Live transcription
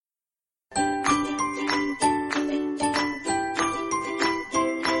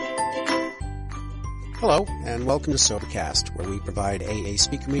Hello, and welcome to Sobercast, where we provide AA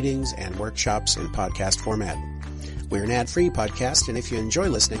speaker meetings and workshops in podcast format. We're an ad-free podcast, and if you enjoy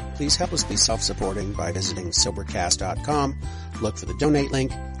listening, please help us be self-supporting by visiting Sobercast.com, look for the donate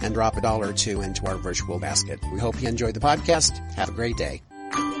link, and drop $1 or $2 into our virtual basket. We hope you enjoy the podcast. Have a great day.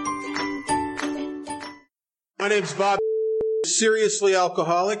 My name's Bob, seriously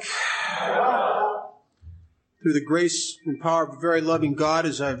alcoholic. Through the grace and power of a very loving God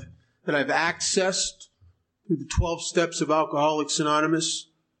that I've accessed through the 12 steps of Alcoholics Anonymous,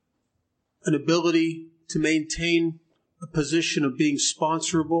 an ability to maintain a position of being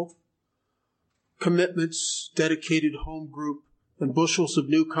sponsorable, commitments, dedicated home group, and bushels of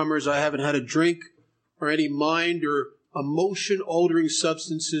newcomers. I haven't had a drink or any mind or emotion-altering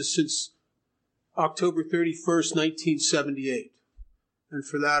substances since October 31st, 1978. And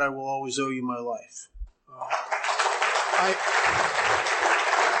for that, I will always owe you my life.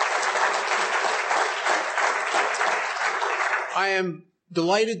 I am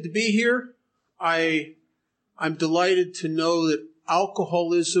delighted to be here. I'm delighted to know that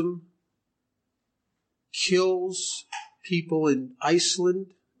alcoholism kills people in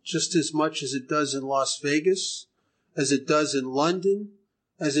Iceland just as much as it does in Las Vegas, as it does in London,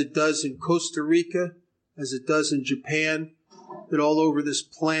 as it does in Costa Rica, as it does in Japan, that all over this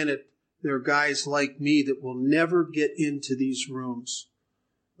planet there are guys like me that will never get into these rooms,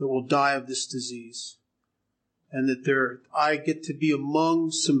 that will die of this disease. And that I get to be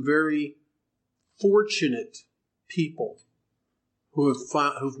among some very fortunate people who've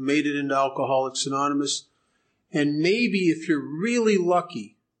made it into Alcoholics Anonymous. And maybe if you're really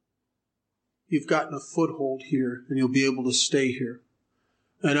lucky, you've gotten a foothold here and you'll be able to stay here.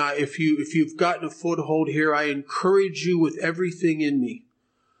 And if you've gotten a foothold here, I encourage you with everything in me.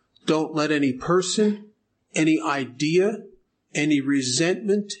 Don't let any person, any idea, any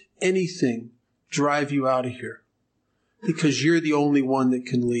resentment, anything drive you out of here. Because you're the only one that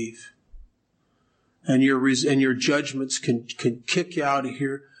can leave. And your judgments can kick you out of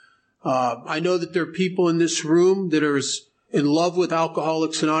here. I know that there are people in this room that are as in love with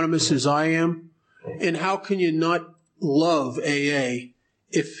Alcoholics Anonymous as I am. And how can you not love AA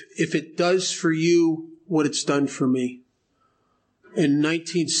if it does for you what it's done for me? In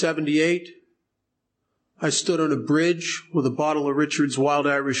 1978, I stood on a bridge with a bottle of Richard's Wild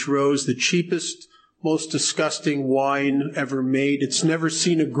Irish Rose, the cheapest, most disgusting wine ever made. It's never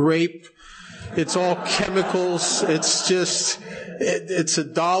seen a grape. It's all chemicals. It's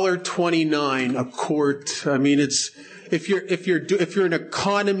 $1.29 a quart. I mean, if you're an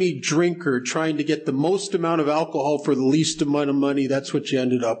economy drinker trying to get the most amount of alcohol for the least amount of money, that's what you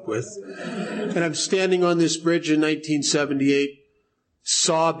ended up with. And I'm standing on this bridge in 1978,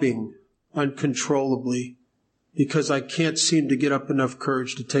 sobbing uncontrollably because I can't seem to get up enough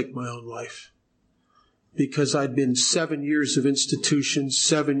courage to take my own life. Because I'd been 7 years of institutions,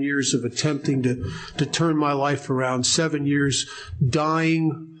 7 years of attempting to turn my life around, 7 years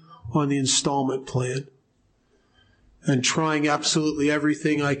dying on the installment plan, and trying absolutely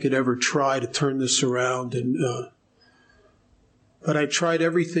everything I could ever try to turn this around. But I tried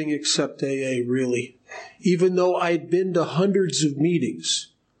everything except AA, really. Even though I'd been to hundreds of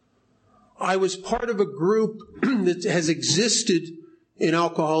meetings, I was part of a group that has existed in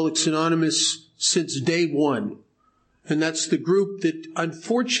Alcoholics Anonymous since day one. And that's the group that,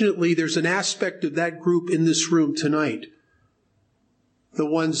 unfortunately, there's an aspect of that group in this room tonight. The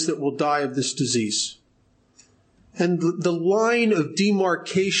ones that will die of this disease. And the line of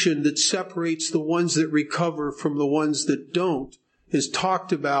demarcation that separates the ones that recover from the ones that don't is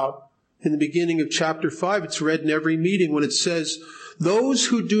talked about in the beginning of chapter 5. It's read in every meeting when it says, those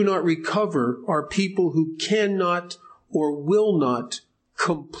who do not recover are people who cannot or will not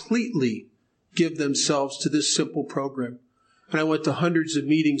completely give themselves to this simple program. And I went to hundreds of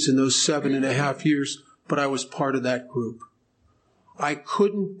meetings in those 7.5 years, but I was part of that group. I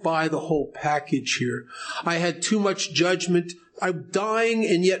couldn't buy the whole package here. I had too much judgment. I'm dying,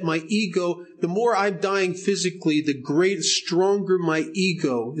 and yet my ego, the more I'm dying physically, the stronger my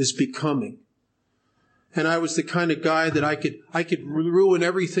ego is becoming. And I was the kind of guy that I could ruin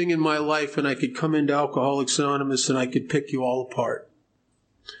everything in my life, and I could come into Alcoholics Anonymous and I could pick you all apart.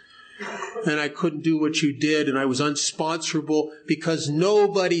 And I couldn't do what you did, and I was unsponsorable because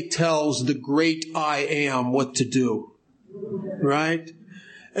nobody tells the great I am what to do. Right?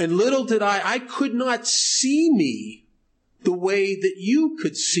 And little did I could not see me the way that you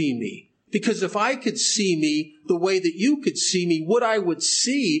could see me. Because if I could see me the way that you could see me, what I would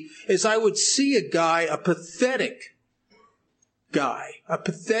see is I would see a guy, a pathetic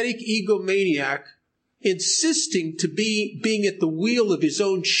egomaniac, insisting to being at the wheel of his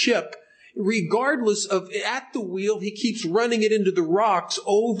own ship regardless of at the wheel, he keeps running it into the rocks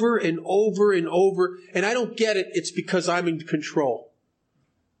over and over and over. And I don't get it. It's because I'm in control.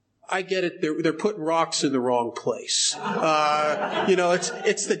 I get it. They're putting rocks in the wrong place.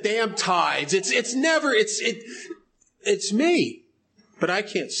 It's the damn tides. It's me, but I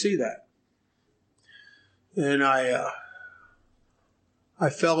can't see that. And I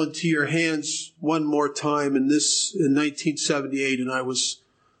fell into your hands one more time in 1978, and I was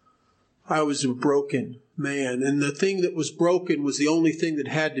a broken man. And the thing that was broken was the only thing that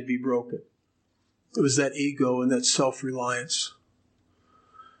had to be broken. It was that ego and that self-reliance.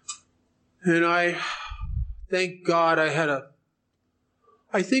 And thank God I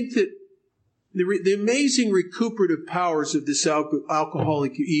think that the amazing recuperative powers of this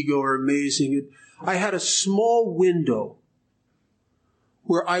alcoholic ego are amazing. I had a small window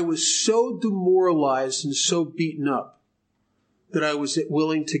where I was so demoralized and so beaten up that I was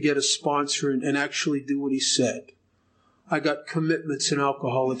willing to get a sponsor and actually do what he said. I got commitments in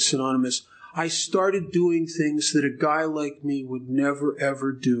Alcoholics Anonymous. I started doing things that a guy like me would never,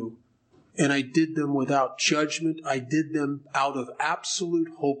 ever do. And I did them without judgment. I did them out of absolute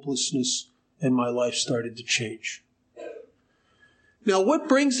hopelessness, and my life started to change. Now, what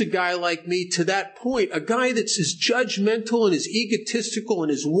brings a guy like me to that point? A guy that's as judgmental and as egotistical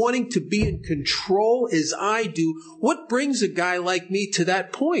and as wanting to be in control as I do. What brings a guy like me to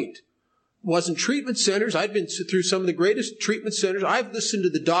that point? It wasn't treatment centers. I've been through some of the greatest treatment centers. I've listened to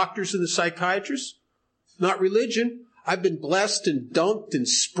the doctors and the psychiatrists, not religion. I've been blessed and dunked and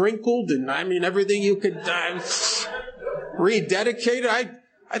sprinkled and everything you could rededicated.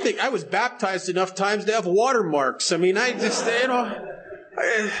 I think I was baptized enough times to have watermarks. None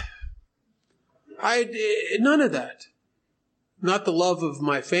of that. Not the love of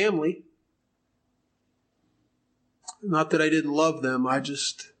my family. Not that I didn't love them.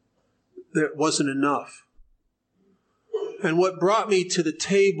 That wasn't enough. And what brought me to the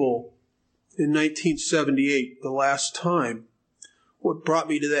table in 1978, the last time, what brought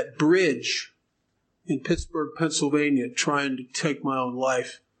me to that bridge in Pittsburgh, Pennsylvania, trying to take my own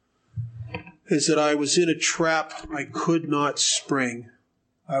life, is that I was in a trap I could not spring.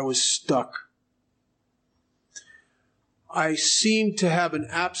 I was stuck. I seemed to have an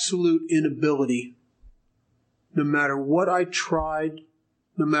absolute inability, no matter what I tried,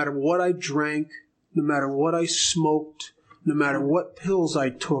 no matter what I drank, no matter what I smoked, no matter what pills I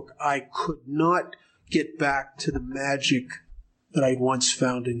took, I could not get back to the magic that I once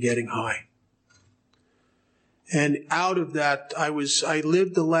found in getting high. And out of that, I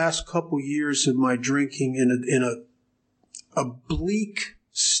lived the last couple years of my drinking in a bleak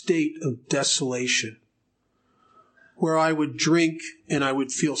state of desolation, where I would drink and I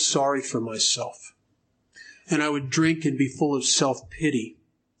would feel sorry for myself. And I would drink and be full of self-pity.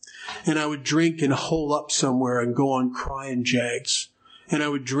 And I would drink and hole up somewhere and go on crying jags. And I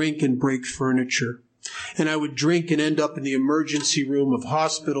would drink and break furniture. And I would drink and end up in the emergency room of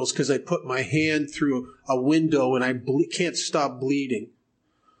hospitals because I put my hand through a window and I can't stop bleeding.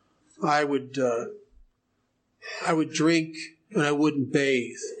 I would drink and I wouldn't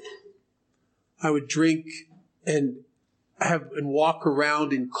bathe. I would drink and walk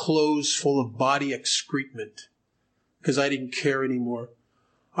around in clothes full of body excrement because I didn't care anymore.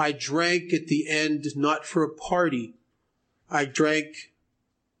 I drank at the end, not for a party. I drank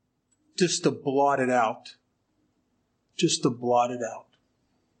just to blot it out. Just to blot it out.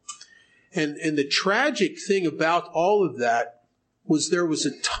 And the tragic thing about all of that was there was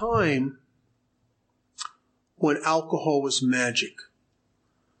a time when alcohol was magic.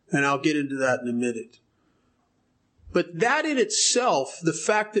 And I'll get into that in a minute. But that in itself, the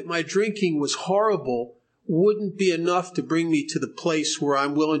fact that my drinking was horrible, wouldn't be enough to bring me to the place where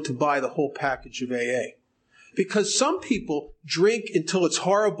I'm willing to buy the whole package of AA. Because some people drink until it's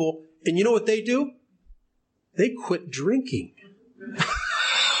horrible, and you know what they do? They quit drinking.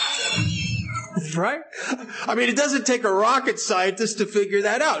 Right? It doesn't take a rocket scientist to figure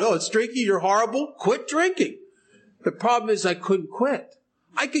that out. Oh, it's drinking, you're horrible, quit drinking. The problem is I couldn't quit.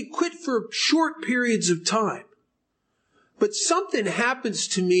 I could quit for short periods of time. But something happens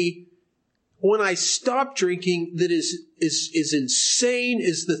to me when I stop drinking that is insane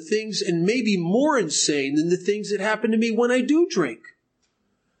as the things, and maybe more insane than the things that happen to me when I do drink.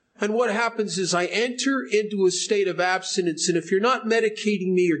 And what happens is I enter into a state of abstinence, and if you're not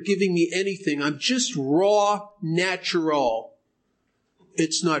medicating me or giving me anything, I'm just raw, natural.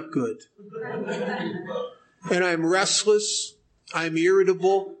 It's not good. And I'm restless, I'm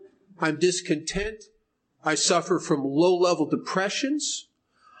irritable, I'm discontent, I suffer from low-level depressions,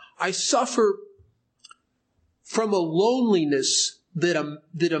 I suffer from a loneliness that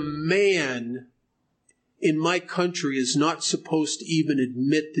a man in my country is not supposed to even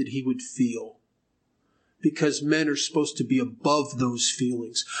admit that he would feel, because men are supposed to be above those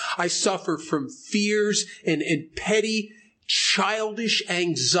feelings. I suffer from fears and petty, childish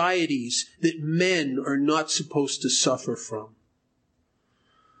anxieties that men are not supposed to suffer from.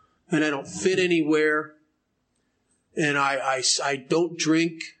 And I don't fit anywhere. And I don't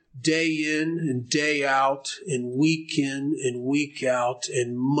drink day in and day out and week in and week out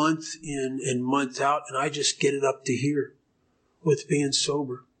and month in and month out. And I just get it up to here with being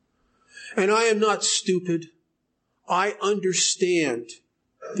sober. And I am not stupid. I understand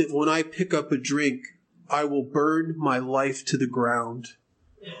that when I pick up a drink, I will burn my life to the ground.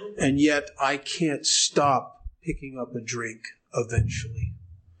 And yet I can't stop picking up a drink eventually.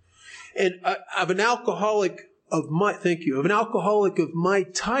 And of an alcoholic of my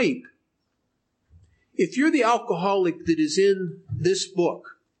type, if you're the alcoholic that is in this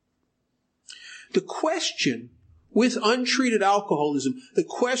book, the question with untreated alcoholism, the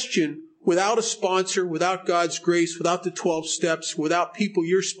question without a sponsor, without God's grace, without the 12 steps, without people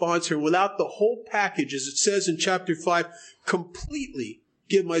you're sponsoring, without the whole package, as it says in chapter 5, completely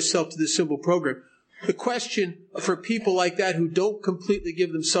give myself to this simple program. The question for people like that who don't completely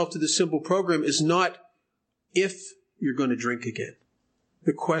give themselves to the simple program is not if you're going to drink again.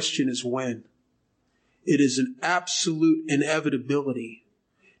 The question is when. It is an absolute inevitability.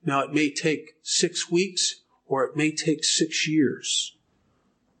 Now, it may take 6 weeks or it may take 6 years,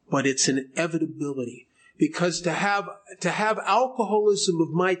 but it's an inevitability. Because to have alcoholism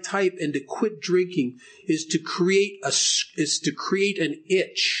of my type and to quit drinking is to create an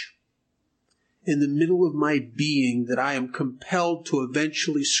itch in the middle of my being that I am compelled to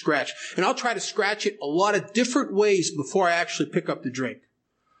eventually scratch. And I'll try to scratch it a lot of different ways before I actually pick up the drink.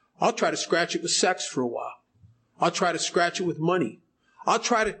 I'll try to scratch it with sex for a while. I'll try to scratch it with money. I'll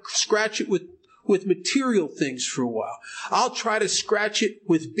try to scratch it with material things for a while. I'll try to scratch it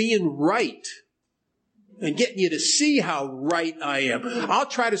with being right and getting you to see how right I am. I'll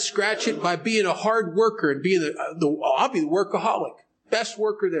try to scratch it by being a hard worker and being I'll be the workaholic. Best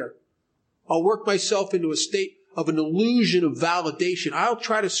worker there. I'll work myself into a state of an illusion of validation. I'll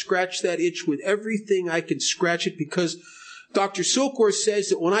try to scratch that itch with everything I can scratch it, because Dr. Silkworth says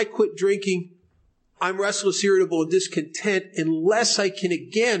that when I quit drinking, I'm restless, irritable, and discontent unless I can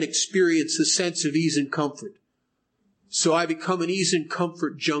again experience the sense of ease and comfort. So I become an ease and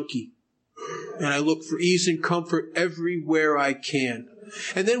comfort junkie. And I look for ease and comfort everywhere I can.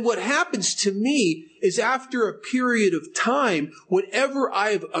 And then what happens to me is, after a period of time, whatever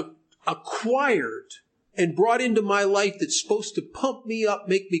I've acquired and brought into my life that's supposed to pump me up,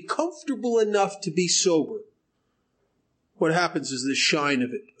 make me comfortable enough to be sober, what happens is the shine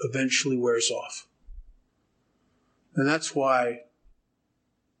of it eventually wears off. And that's why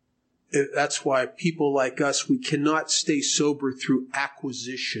people like us, we cannot stay sober through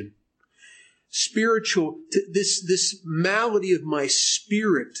acquisition. This malady of my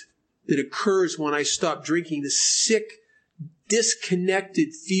spirit that occurs when I stop drinking, this sick,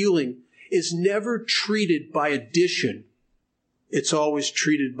 disconnected feeling, is never treated by addition. It's always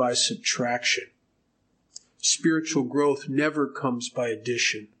treated by subtraction. Spiritual growth never comes by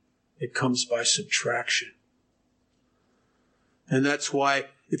addition. It comes by subtraction. And that's why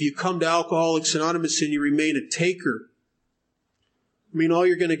if you come to Alcoholics Anonymous and you remain a taker, all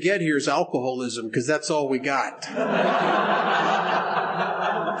you're going to get here is alcoholism, because that's all we got.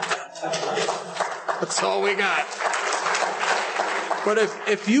 That's all we got. But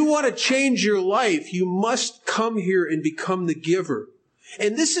if you want to change your life, you must come here and become the giver.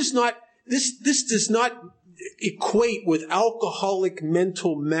 And this does not equate with alcoholic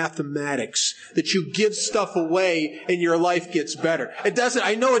mental mathematics, that you give stuff away and your life gets better. It doesn't.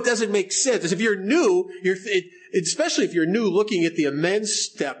 I know it doesn't make sense. If you're new, especially if you're new, looking at the amends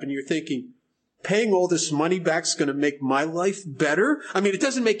step and you're thinking, paying all this money back is going to make my life better? It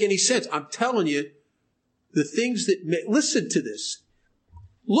doesn't make any sense. I'm telling you, the things that listen to this.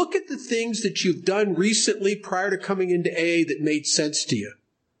 Look at the things that you've done recently prior to coming into AA that made sense to you.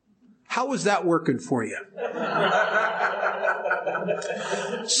 How was that working for you?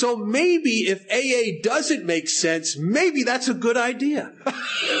 So maybe if AA doesn't make sense, maybe that's a good idea.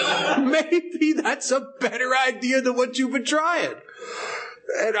 Maybe that's a better idea than what you've been trying.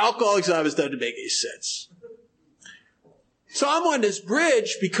 And Alcoholics Anonymous doesn't make any sense. So I'm on this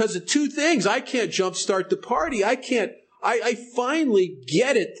bridge because of two things. I can't jumpstart the party. I finally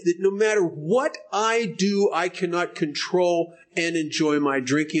get it that no matter what I do, I cannot control and enjoy my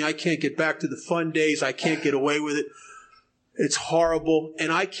drinking. I can't get back to the fun days. I can't get away with it. It's horrible.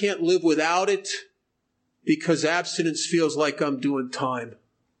 And I can't live without it. because abstinence feels like I'm doing time.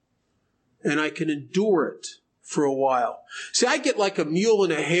 And I can endure it for a while. See, I get like a mule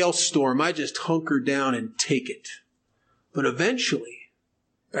in a hailstorm. I just hunker down and take it. But eventually,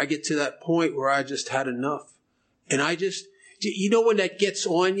 I get to that point where I just had enough. And I just, you know when that gets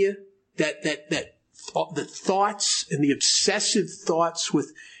on you? The thoughts and the obsessive thoughts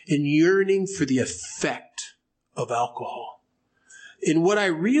and yearning for the effect of alcohol. And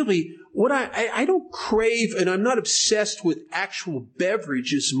I don't crave, and I'm not obsessed with actual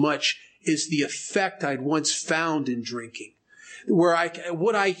beverage as much as the effect I'd once found in drinking.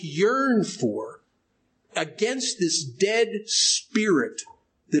 What I yearn for against this dead spirit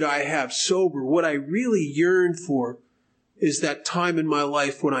that I have sober, what I really yearn for is that time in my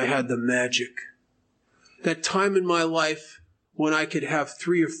life when I had the magic. That time in my life when I could have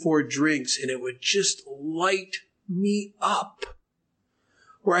 3 or 4 drinks and it would just light me up.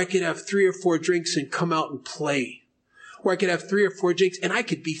 Where I could have 3 or 4 drinks and come out and play. Where I could have 3 or 4 drinks and I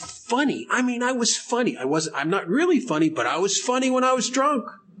could be funny. I mean, I was funny. I'm not really funny, but I was funny when I was drunk.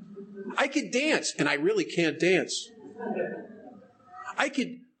 I could dance, and I really can't dance. I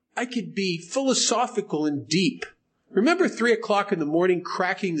could be philosophical and deep. Remember 3 o'clock in the morning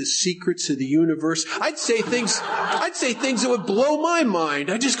cracking the secrets of the universe? I'd say things that would blow my mind.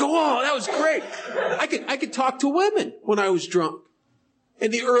 I'd just go, oh, that was great. I could talk to women when I was drunk.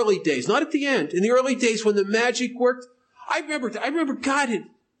 In the early days, not at the end. In the early days when the magic worked, I remember God had,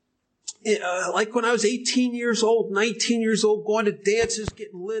 like when I was 18 years old, 19 years old, going to dances,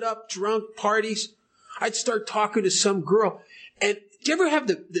 getting lit up, drunk, parties. I'd start talking to some girl. And do you ever have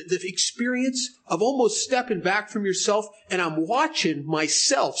the experience of almost stepping back from yourself and I'm watching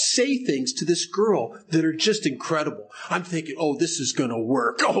myself say things to this girl that are just incredible? I'm thinking, oh, this is going to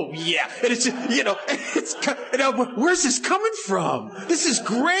work. Oh, yeah. And it's, where's this coming from? This is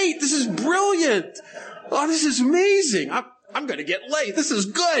great. This is brilliant. Oh, this is amazing. I'm going to get laid. This is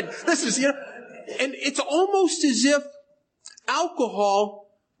good. This is, and it's almost as if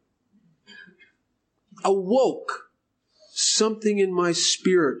alcohol awoke something in my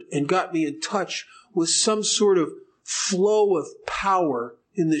spirit and got me in touch with some sort of flow of power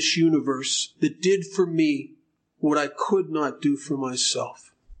in this universe that did for me what I could not do for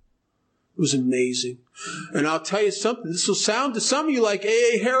myself. It was amazing. And I'll tell you something, this will sound to some of you like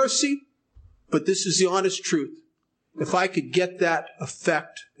AA heresy, but this is the honest truth. If I could get that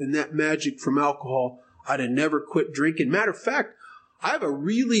effect and that magic from alcohol, I'd have never quit drinking. Matter of fact, I have a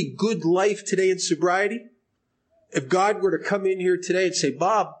really good life today in sobriety. If God were to come in here today and say,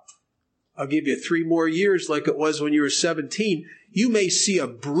 Bob, I'll give you 3 more years like it was when you were 17, you may see a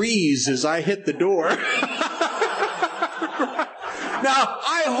breeze as I hit the door. Now,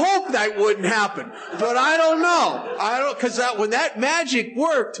 I hope that wouldn't happen, but I don't know. Because when that magic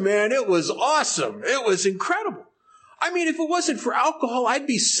worked, man, it was awesome. It was incredible. I mean, if it wasn't for alcohol, I'd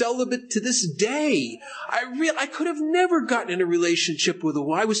be celibate to this day. I could have never gotten in a relationship with a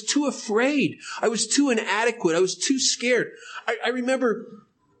woman. I was too afraid. I was too inadequate. I was too scared. I remember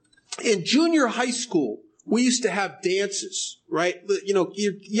in junior high school, we used to have dances, right?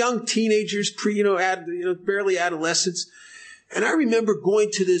 Young teenagers, barely adolescents. And I remember going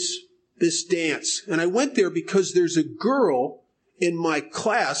to this dance. And I went there because there's a girl in my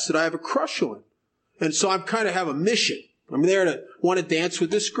class that I have a crush on. And so I'm kind of have a mission. I'm there to want to dance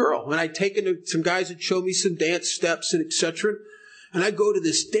with this girl. And I'd taken some guys that showed me some dance steps and etc. And I go to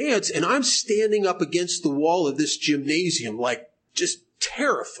this dance and I'm standing up against the wall of this gymnasium, like just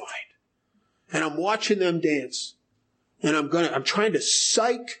terrified. And I'm watching them dance. And I'm trying to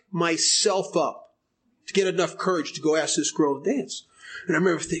psych myself up to get enough courage to go ask this girl to dance. And I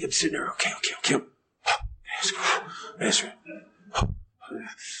remember thinking, I'm sitting there, okay. Ask her.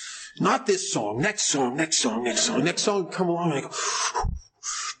 Not this song, next song. Next song, come along, and I go,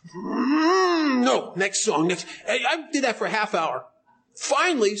 no, next song, I did that for a half hour.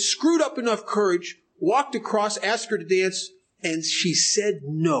 Finally, screwed up enough courage, walked across, asked her to dance, and she said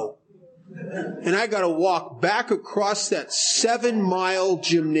no. And I got to walk back across that 7-mile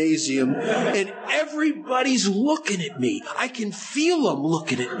gymnasium, and everybody's looking at me. I can feel them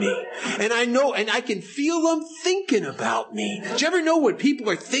looking at me. And I can feel them thinking about me. Do you ever know when people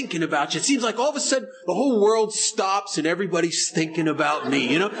are thinking about you? It seems like all of a sudden the whole world stops and everybody's thinking about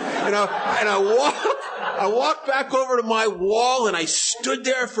me, And I walked back over to my wall and I stood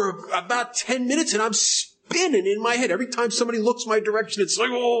there for about 10 minutes and I'm spinning in my head. Every time somebody looks my direction, it's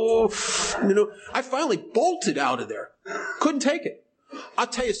like, oh, I finally bolted out of there. Couldn't take it. I'll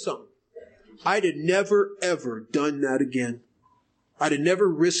tell you something. I'd have never, ever done that again. I'd have never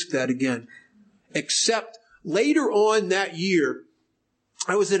risked that again. Except later on that year,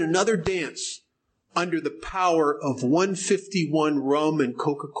 I was at another dance under the power of 151 rum and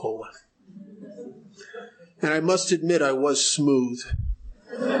Coca-Cola. And I must admit I was smooth.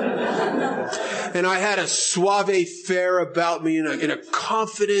 And I had a savoir-faire about me and a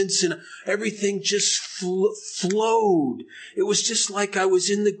confidence, and everything just flowed. It was just like I was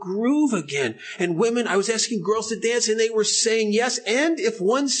in the groove again. And women, I was asking girls to dance and they were saying yes. And if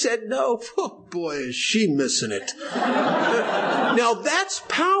one said no, oh boy, is she missing it. Now that's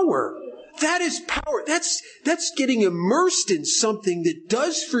power. That is power. That's getting immersed in something that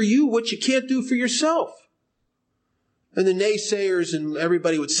does for you what you can't do for yourself. And the naysayers and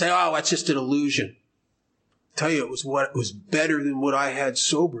everybody would say, oh, that's just an illusion. I tell you, it was better than what I had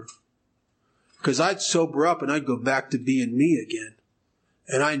sober. Because I'd sober up and I'd go back to being me again.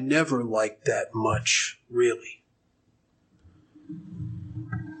 And I never liked that much, really.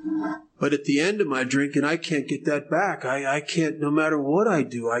 But at the end of my drinking, I can't get that back. I can't, no matter what I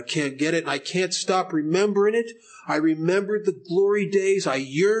do, I can't get it. And I can't stop remembering it. I remembered the glory days. I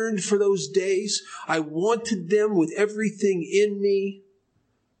yearned for those days. I wanted them with everything in me.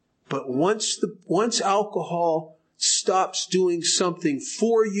 But once alcohol stops doing something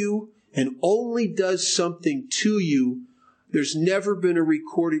for you and only does something to you, there's never been a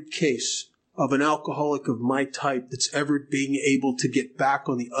recorded case of an alcoholic of my type that's ever being able to get back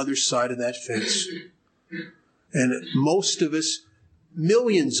on the other side of that fence. And most of us,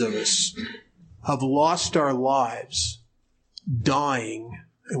 millions of us, have lost our lives dying,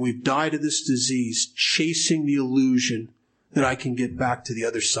 and we've died of this disease, chasing the illusion that I can get back to the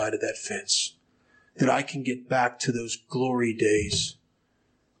other side of that fence, that I can get back to those glory days.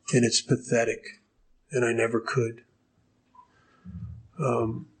 And it's pathetic, and I never could.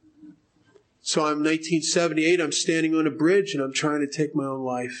 So I'm 1978, I'm standing on a bridge, and I'm trying to take my own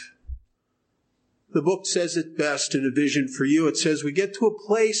life. The book says it best in A Vision for You. It says we get to a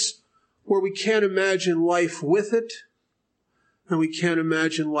place where we can't imagine life with it, and we can't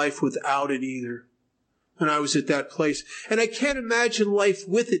imagine life without it either. And I was at that place. And I can't imagine life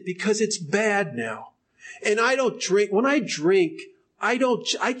with it because it's bad now. And I don't drink. When I drink,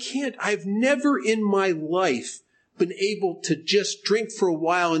 I've never in my life been able to just drink for a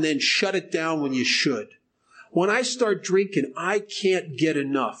while and then shut it down when you should. When I start drinking, I can't get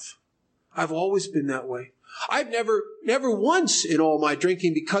enough. I've always been that way. I've never once in all my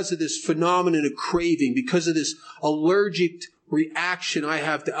drinking, because of this phenomenon of craving, because of this allergic reaction I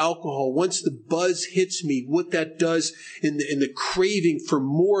have to alcohol, once the buzz hits me, what that does in the craving for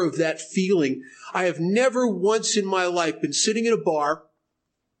more of that feeling, I have never once in my life been sitting in a bar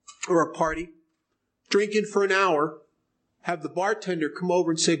or a party, drinking for an hour, have the bartender come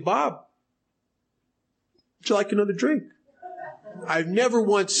over and say, Bob, would you like another drink? I've never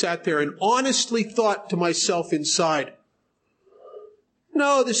once sat there and honestly thought to myself inside,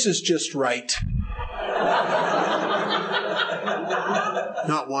 no, this is just right.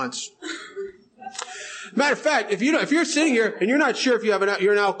 Not once. Matter of fact, if you're sitting here and you're not sure if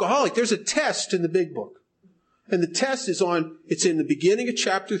you're an alcoholic, there's a test in the big book. And the test it's in the beginning of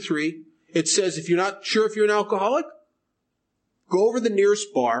chapter 3. It says if you're not sure if you're an alcoholic, go over to the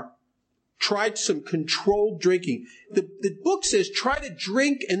nearest bar, try some controlled drinking. The book says try to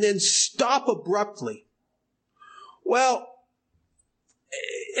drink and then stop abruptly. Well,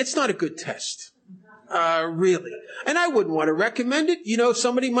 it's not a good test. Really. And I wouldn't want to recommend it.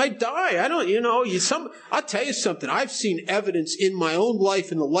 Somebody might die. I'll tell you something. I've seen evidence in my own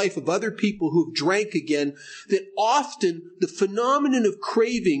life and the life of other people who've drank again that often the phenomenon of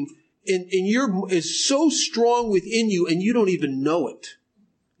craving is so strong within you and you don't even know it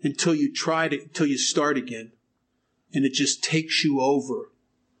until you start again. And it just takes you over.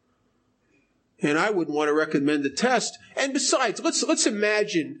 And I wouldn't want to recommend the test. And besides, let's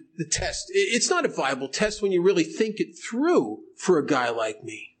imagine the test. It's not a viable test when you really think it through for a guy like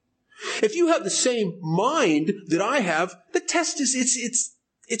me. If you have the same mind that I have, the test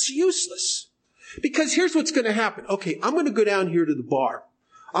it's useless. Because here's what's going to happen. Okay, I'm going to go down here to the bar.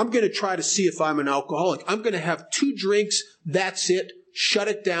 I'm going to try to see if I'm an alcoholic. I'm going to have 2 drinks. That's it. Shut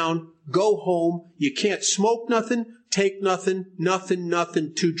it down. Go home. You can't smoke nothing, take nothing,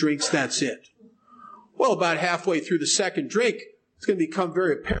 2 drinks. That's it. Well, about halfway through the second drink, it's going to become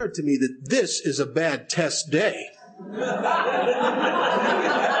very apparent to me that this is a bad test day.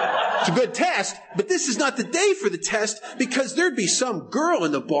 It's a good test, but this is not the day for the test because there'd be some girl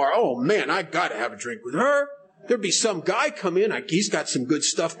in the bar. Oh, man, I got to have a drink with her. There'd be some guy come in. He's got some good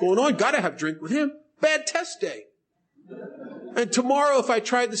stuff going on. Got to have a drink with him. Bad test day. And tomorrow, if I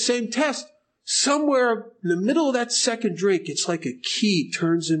tried the same test, somewhere in the middle of that second drink, it's like a key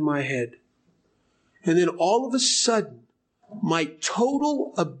turns in my head. And then all of a sudden, my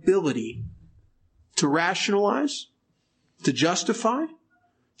total ability to rationalize, to justify,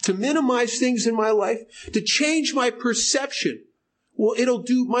 to minimize things in my life, to change my perception. Well,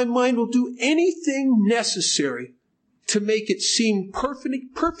 my mind will do anything necessary to make it seem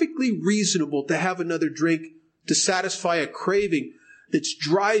perfectly reasonable to have another drink to satisfy a craving that's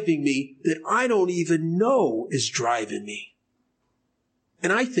driving me that I don't even know is driving me.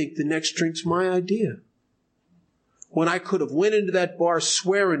 And I think the next drink's my idea. When I could have went into that bar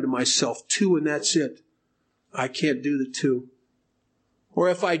swearing to myself, 2 and that's it. I can't do the 2. Or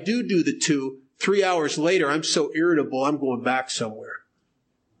if I do the 2, 3 hours later, I'm so irritable, I'm going back somewhere.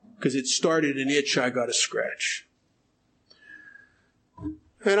 Because it started an itch I got to scratch.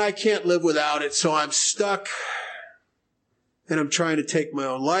 And I can't live without it, so I'm stuck. And I'm trying to take my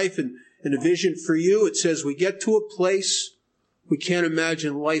own life. And in a vision for you, it says we get to a place we can't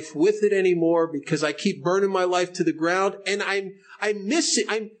imagine life with it anymore because I keep burning my life to the ground. And I'm missing,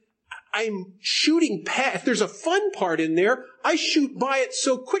 I'm shooting past. If there's a fun part in there, I shoot by it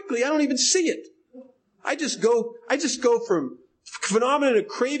so quickly I don't even see it. I just go from phenomenon of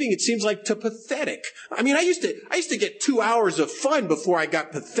craving, it seems like, to pathetic. I mean, I used to get 2 hours of fun before I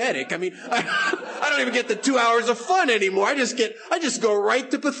got pathetic. I mean, I don't even get the 2 hours of fun anymore. I just go right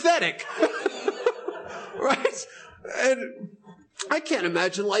to pathetic. Right? And I can't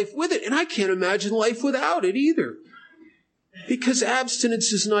imagine life with it, and I can't imagine life without it either. Because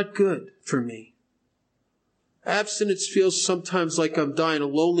abstinence is not good for me. Abstinence feels sometimes like I'm dying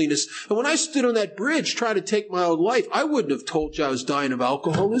of loneliness. And when I stood on that bridge trying to take my own life, I wouldn't have told you I was dying of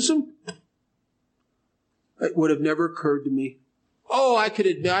alcoholism. It would have never occurred to me. Oh, I could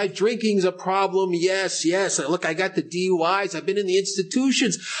admit drinking's a problem. Yes. Look, I got the DUIs. I've been in the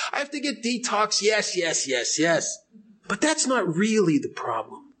institutions. I have to get detox. Yes. But that's not really the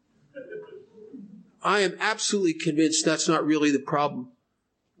problem. I am absolutely convinced that's not really the problem.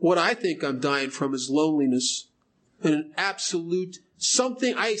 What I think I'm dying from is loneliness. And an absolute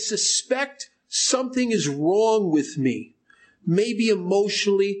something, I suspect something is wrong with me. Maybe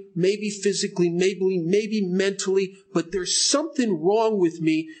emotionally, maybe physically, maybe mentally, but there's something wrong with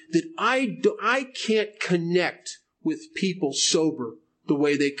me that I can't connect with people sober the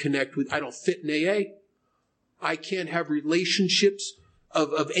way they connect with. I don't fit in AA. I can't have relationships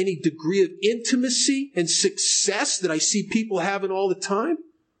of any degree of intimacy and success that I see people having all the time.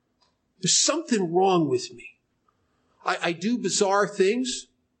 There's something wrong with me. I do bizarre things.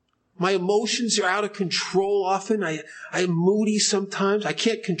 My emotions are out of control often. I am moody sometimes. I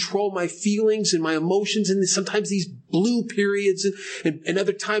can't control my feelings and my emotions. And sometimes these blue periods and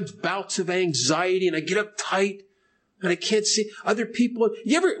other times bouts of anxiety. And I get uptight and I can't see other people.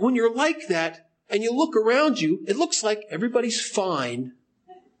 When you're like that and you look around you, it looks like everybody's fine.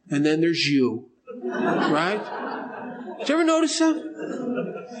 And then there's you. Right? Did you ever notice that?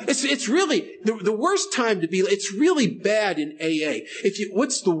 It's really, the worst time to be, it's really bad in AA.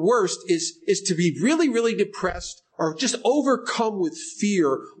 What's the worst is to be really, really depressed or just overcome with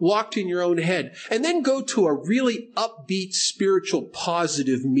fear, locked in your own head, and then go to a really upbeat, spiritual,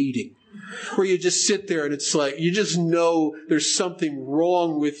 positive meeting where you just sit there and it's like, you just know there's something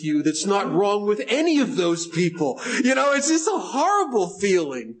wrong with you that's not wrong with any of those people. It's just a horrible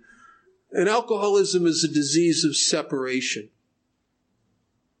feeling. And alcoholism is a disease of separation.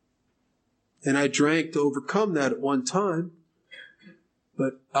 And I drank to overcome that at one time.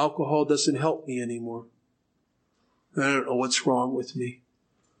 But alcohol doesn't help me anymore. I don't know what's wrong with me.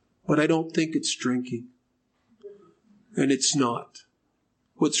 But I don't think it's drinking. And it's not.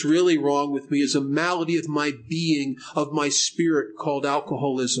 What's really wrong with me is a malady of my being, of my spirit, called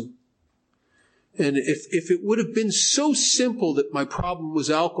alcoholism. And if it would have been so simple that my problem was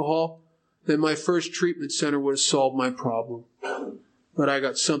alcohol, then my first treatment center would have solved my problem. But I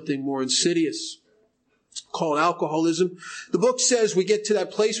got something more insidious called alcoholism. The book says we get to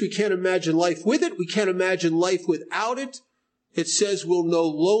that place we can't imagine life with it. We can't imagine life without it. It says we'll know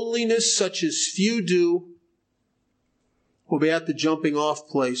loneliness such as few do. We'll be at the jumping off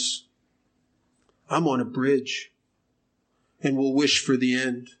place. I'm on a bridge. And we'll wish for the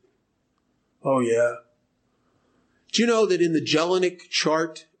end. Oh yeah. Do you know that in the Jelinek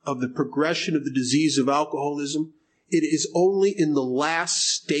chart of the progression of the disease of alcoholism, it is only in the last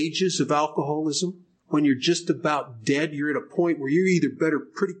stages of alcoholism, when you're just about dead, you're at a point where you either better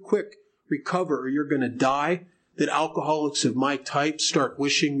pretty quick recover or you're going to die, that alcoholics of my type start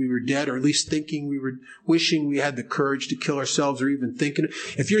wishing we were dead, or at least wishing we had the courage to kill ourselves, or even thinking.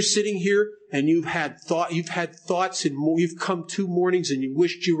 If you're sitting here and you've had thoughts and you've come 2 mornings and you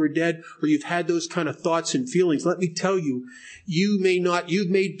wished you were dead, or you've had those kind of thoughts and feelings, let me tell you, you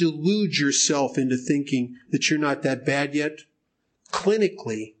may delude yourself into thinking that you're not that bad yet.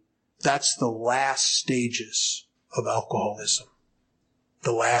 Clinically, That's the last stages of alcoholism.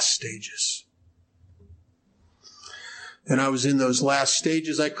 The last stages. And I was in those last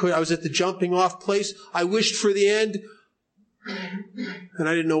stages. I was at the jumping off place. I wished for the end. And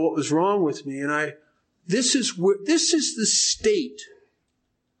I didn't know what was wrong with me. And this is the state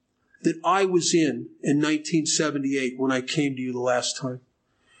that I was in 1978 when I came to you the last time.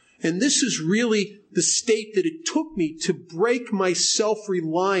 And this is really the state that it took me to break my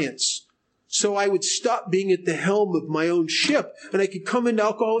self-reliance so I would stop being at the helm of my own ship and I could come into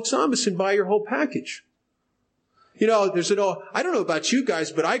Alcoholics Anonymous and buy your whole package. You know, I don't know about you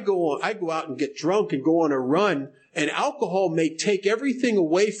guys, but I go out and get drunk and go on a run, and alcohol may take everything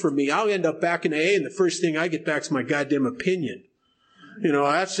away from me. I'll end up back in AA, and the first thing I get back is my goddamn opinion. You know,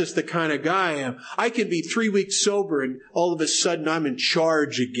 that's just the kind of guy I am. I can be 3 weeks sober and all of a sudden I'm in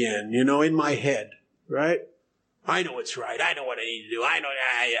charge again, you know, in my head, right? I know what's right. I know what I need to do. I know.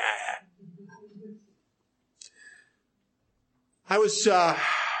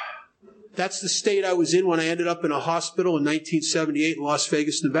 That's the state I was in when I ended up in a hospital in 1978 in Las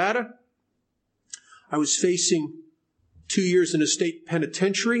Vegas, Nevada. I was facing 2 years in a state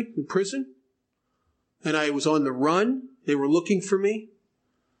penitentiary in prison, and I was on the run. They were looking for me.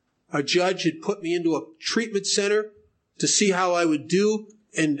 A judge had put me into a treatment center to see how I would do.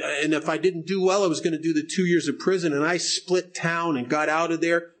 And if I didn't do well, I was going to do the 2 years of prison. And I split town and got out of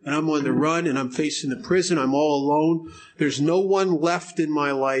there. And I'm on the run and I'm facing the prison. I'm all alone. There's no one left in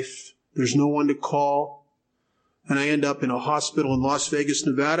my life. There's no one to call. And I end up in a hospital in Las Vegas,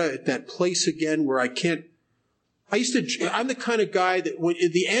 Nevada, at that place again where I'm the kind of guy that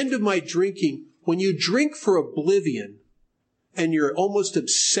at the end of my drinking, when you drink for oblivion, and you're almost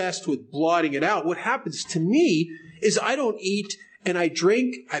obsessed with blotting it out, what happens to me is I don't eat and I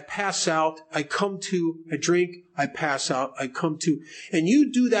drink, I pass out, I come to, I drink, I pass out, I come to. And you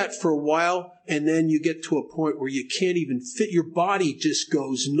do that for a while and then you get to a point where you can't even fit, your body just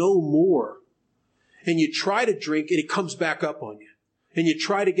goes no more. And you try to drink and it comes back up on you. And you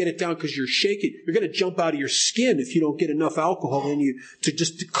try to get it down because you're shaking. You're going to jump out of your skin if you don't get enough alcohol in you to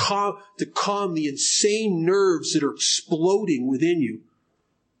calm the insane nerves that are exploding within you.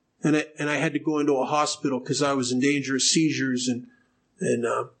 And I had to go into a hospital because I was in danger of seizures. And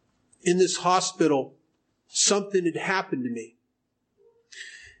in this hospital, something had happened to me.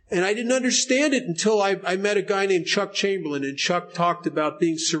 And I didn't understand it until I met a guy named Chuck Chamberlain. And Chuck talked about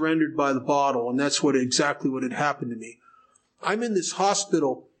being surrendered by the bottle. And that's exactly what had happened to me. I'm in this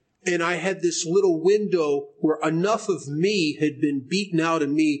hospital, and I had this little window where enough of me had been beaten out of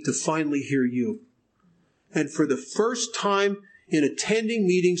me to finally hear you. And for the first time in attending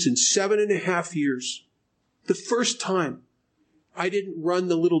meetings in 7.5 years, the first time, I didn't run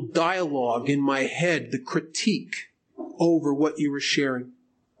the little dialogue in my head, the critique over what you were sharing.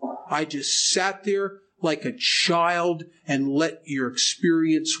 I just sat there like a child and let your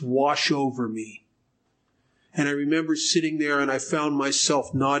experience wash over me. And I remember sitting there and I found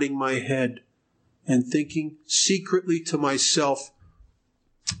myself nodding my head and thinking secretly to myself,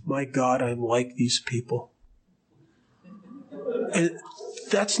 my God, I'm like these people. And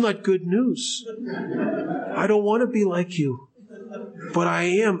that's not good news. I don't want to be like you, but I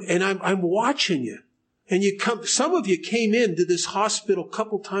am. And I'm watching you. And some of you came into this hospital a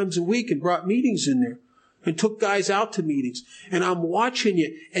couple times a week and brought meetings in there and took guys out to meetings. And I'm watching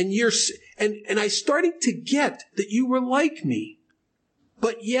you and and I started to get that you were like me,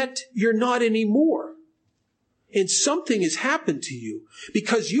 but yet you're not anymore. And something has happened to you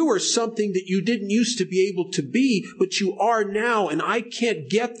because you are something that you didn't used to be able to be, but you are now, and I can't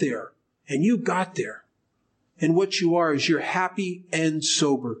get there. And you got there. And what you are is you're happy and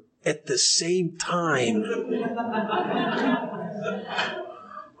sober at the same time.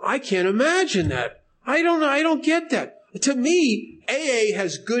 I can't imagine that. I don't get that. To me, AA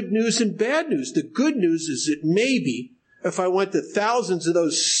has good news and bad news. The good news is that maybe if I went to thousands of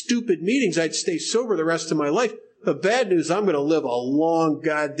those stupid meetings, I'd stay sober the rest of my life. The bad news, I'm going to live a long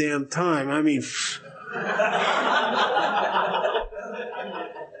goddamn time. I mean,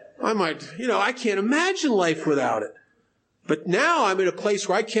 I can't imagine life without it. But now I'm in a place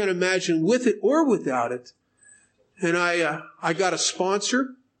where I can't imagine with it or without it. And I got a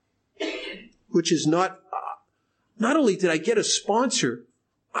sponsor, which is not only did I get a sponsor,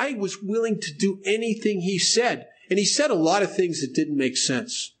 I was willing to do anything he said. And he said a lot of things that didn't make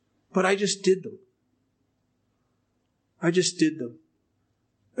sense. But I just did them.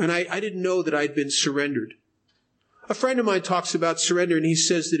 And I didn't know that I'd been surrendered. A friend of mine talks about surrender, and he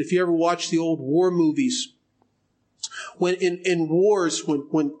says that if you ever watch the old war movies, when in wars,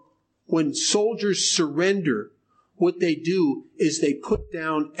 when soldiers surrender, what they do is they put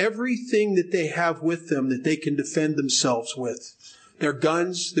down everything that they have with them that they can defend themselves with. Their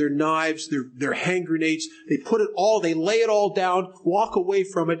guns, their knives, their hand grenades. They lay it all down, walk away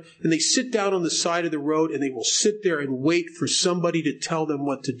from it, and they sit down on the side of the road and they will sit there and wait for somebody to tell them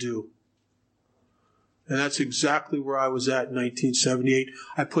what to do. And that's exactly where I was at in 1978.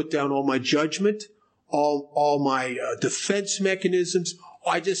 I put down all my judgment, all my defense mechanisms.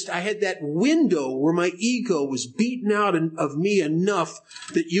 I had that window where my ego was beaten out of me enough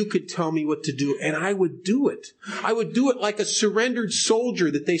that you could tell me what to do, and I would do it. I would do it like a surrendered soldier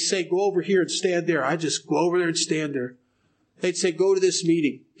that they say, go over here and stand there. I just go over there and stand there. They'd say, go to this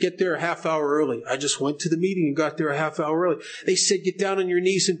meeting. Get there a half hour early. I just went to the meeting and got there a half hour early. They said, get down on your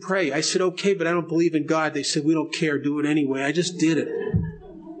knees and pray. I said, okay, but I don't believe in God. They said, we don't care. Do it anyway. I just did it.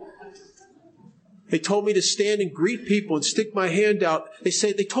 They told me to stand and greet people and stick my hand out. They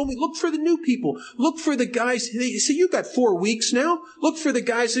told me, look for the new people. Look for the guys. They say, you got 4 weeks now. Look for the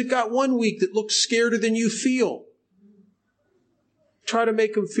guys that got 1 week that look scareder than you feel. Try to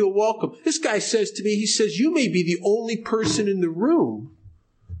make them feel welcome. This guy says to me, he says, you may be the only person in the room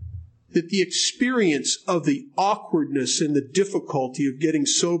that the experience of the awkwardness and the difficulty of getting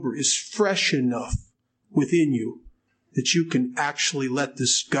sober is fresh enough within you that you can actually let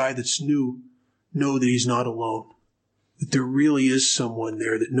this guy that's new know that he's not alone, that there really is someone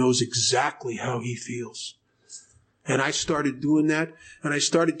there that knows exactly how he feels. And I started doing that, and I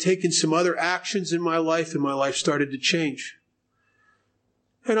started taking some other actions in my life, and my life started to change.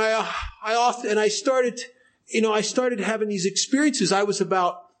 And I started having these experiences. I was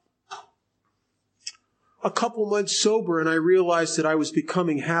about a couple months sober, and I realized that I was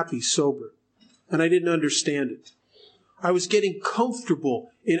becoming happy sober, and I didn't understand it. I was getting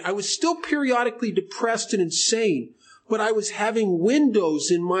comfortable, and I was still periodically depressed and insane, but I was having windows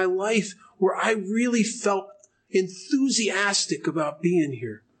in my life where I really felt enthusiastic about being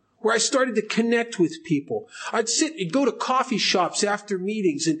here, where I started to connect with people. I'd sit and go to coffee shops after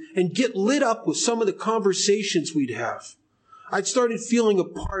meetings and get lit up with some of the conversations we'd have. I'd started feeling a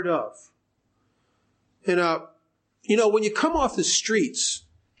part of. And, when you come off the streets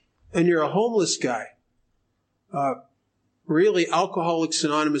and you're a homeless guy, really, Alcoholics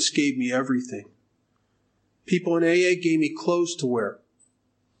Anonymous gave me everything. People in AA gave me clothes to wear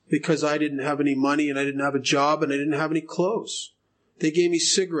because I didn't have any money and I didn't have a job and I didn't have any clothes. They gave me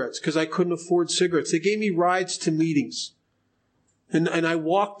cigarettes because I couldn't afford cigarettes. They gave me rides to meetings. And I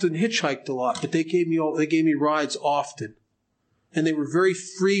walked and hitchhiked a lot, but they gave me rides often. And they were very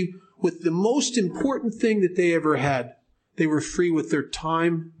free with the most important thing that they ever had. They were free with their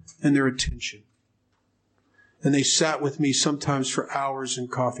time and their attention. And they sat with me sometimes for hours in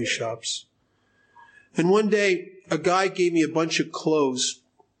coffee shops. And one day, a guy gave me a bunch of clothes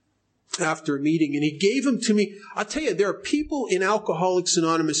after a meeting, and he gave them to me. I'll tell you, there are people in Alcoholics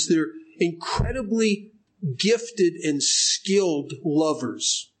Anonymous that are incredibly gifted and skilled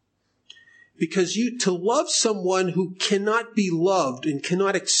lovers. Because to love someone who cannot be loved and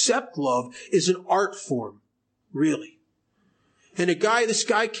cannot accept love is an art form, really. And this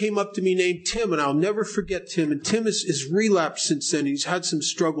guy came up to me named Tim, and I'll never forget Tim. And Tim is relapsed since then. He's had some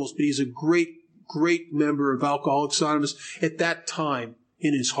struggles, but he's a great, great member of Alcoholics Anonymous at that time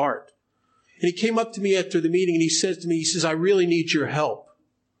in his heart. And he came up to me after the meeting, and he says to me, I really need your help.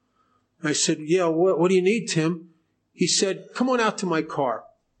 And I said, yeah, what do you need, Tim? He said, come on out to my car.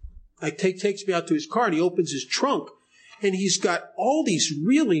 Takes me out to his car, and he opens his trunk. And he's got all these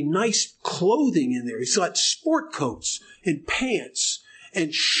really nice clothing in there. He's got sport coats and pants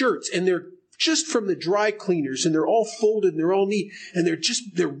and shirts. And they're just from the dry cleaners. And they're all folded and they're all neat. And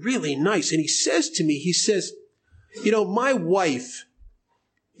they're really nice. And he says to me, my wife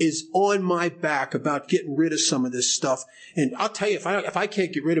is on my back about getting rid of some of this stuff. And I'll tell you, if I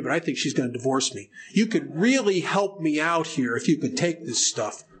can't get rid of it, I think she's going to divorce me. You could really help me out here if you could take this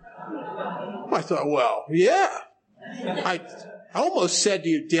stuff. I thought, well, yeah. I almost said, do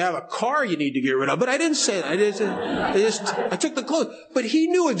you have a car you need to get rid of? But I didn't say that. I took the clothes. But he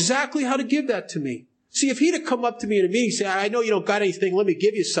knew exactly how to give that to me. See, if he'd have come up to me in a meeting and said, I know you don't got anything, let me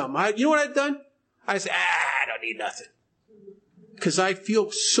give you something. You know what I'd done? I'd say, I don't need nothing. Because I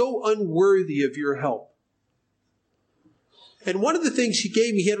feel so unworthy of your help. And one of the things he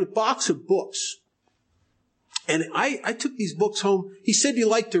gave me, he had a box of books. And I took these books home. He said you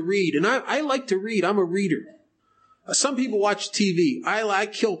like to read. And I like to read. I'm a reader. Some people watch TV. I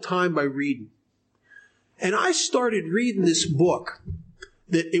kill time by reading. And I started reading this book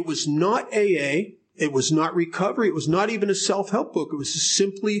that it was not AA. It was not recovery. It was not even a self-help book. It was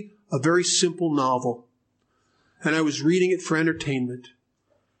simply a very simple novel. And I was reading it for entertainment.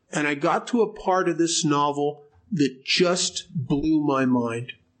 And I got to a part of this novel that just blew my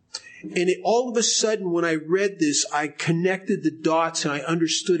mind. And all of a sudden, when I read this, I connected the dots and I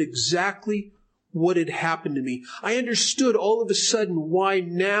understood exactly what had happened to me. I understood all of a sudden why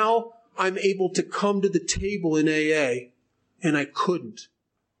now I'm able to come to the table in AA, and I couldn't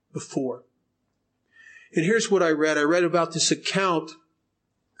before. And here's what I read. I read about this account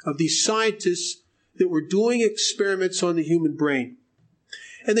of these scientists that were doing experiments on the human brain.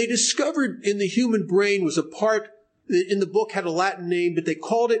 And they discovered in the human brain was a part that in the book had a Latin name, but they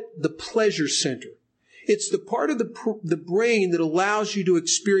called it the pleasure center. It's the part of the brain that allows you to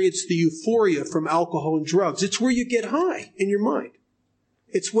experience the euphoria from alcohol and drugs. It's where you get high in your mind.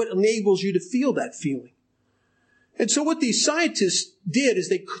 It's what enables you to feel that feeling. And so what these scientists did is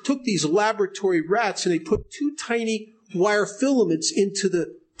they took these laboratory rats and they put 2 tiny wire filaments into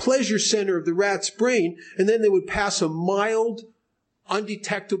the pleasure center of the rat's brain, and then they would pass a mild,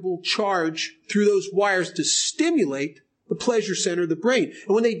 undetectable charge through those wires to stimulate the pleasure center of the brain.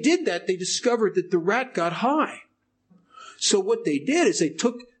 And when they did that, they discovered that the rat got high. So what they did is they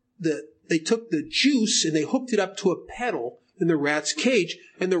took the juice and they hooked it up to a pedal in the rat's cage,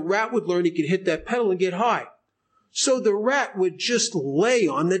 and the rat would learn he could hit that pedal and get high. So the rat would just lay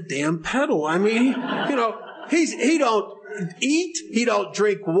on the damn pedal. I mean, he don't eat, he don't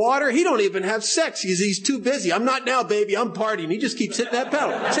drink water, he don't even have sex. He's too busy. I'm not now, baby, I'm partying. He just keeps hitting that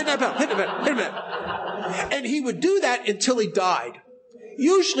pedal, hitting that pedal, hitting the pedal. And he would do that until he died.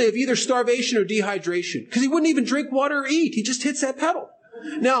 Usually of either starvation or dehydration, because he wouldn't even drink water or eat. He just hits that pedal.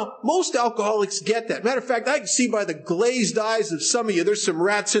 Now, most alcoholics get that. Matter of fact, I can see by the glazed eyes of some of you, there's some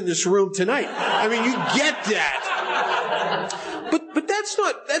rats in this room tonight. I mean, you get that. But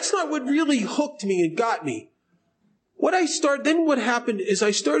that's not what really hooked me and got me. What happened is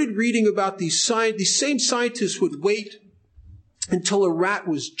I started reading about these same scientists would wait until a rat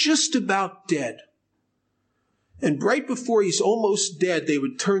was just about dead. And right before he's almost dead, they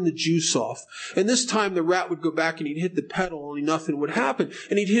would turn the juice off. And this time the rat would go back and he'd hit the pedal, only nothing would happen.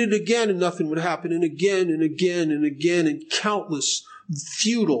 And he'd hit it again and nothing would happen. And again and again and again, and countless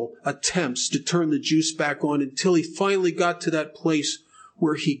futile attempts to turn the juice back on until he finally got to that place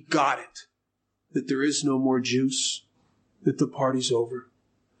where he got it. That there is no more juice. That the party's over.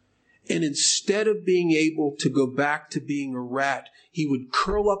 And instead of being able to go back to being a rat, he would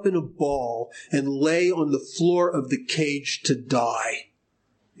curl up in a ball and lay on the floor of the cage to die.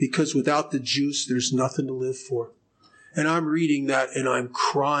 Because without the juice, there's nothing to live for. And I'm reading that and I'm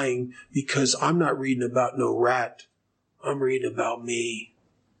crying because I'm not reading about no rat. I'm reading about me.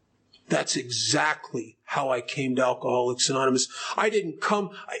 That's exactly how I came to Alcoholics Anonymous. I didn't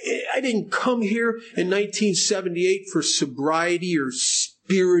come here in 1978 for sobriety or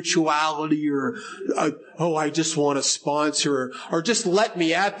spirituality or, I just want a sponsor or just let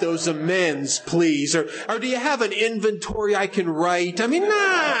me at those amends, please. Or do you have an inventory I can write? I mean,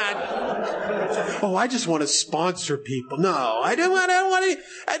 I just want to sponsor people. No, I don't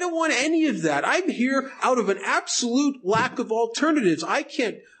want any of that. I'm here out of an absolute lack of alternatives. I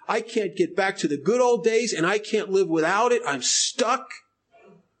can't get back to the good old days, and I can't live without it. I'm stuck,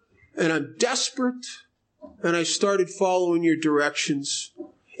 and I'm desperate, and I started following your directions.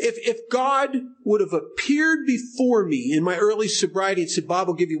 If God would have appeared before me in my early sobriety and said, Bob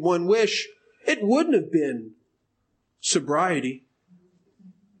will give you one wish, it wouldn't have been sobriety.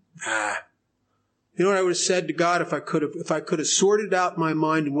 You know what I would have said to God if I could have sorted out my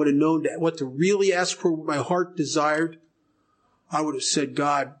mind and would have known what to really ask for, what my heart desired? I would have said,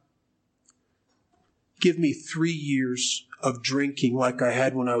 God, give me 3 years of drinking like I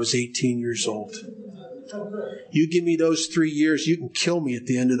had when I was 18 years old. You give me those 3 years, you can kill me at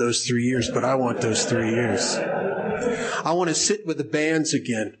the end of those 3 years, but I want those 3 years. I want to sit with the bands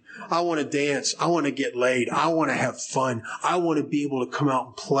again. I want to dance. I want to get laid. I want to have fun. I want to be able to come out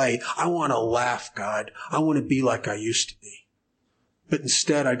and play. I want to laugh, God. I want to be like I used to be. But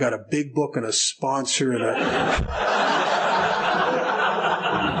instead, I got a big book and a sponsor and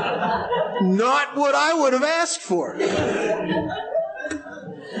not what I would have asked for.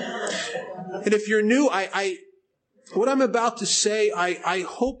 And if you're new, what I'm about to say, I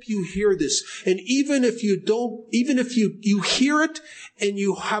hope you hear this. And even if you hear it and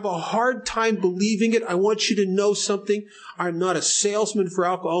you have a hard time believing it, I want you to know something. I'm not a salesman for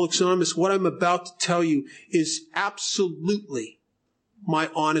Alcoholics Anonymous. What I'm about to tell you is absolutely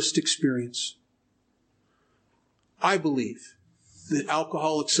my honest experience. I believe that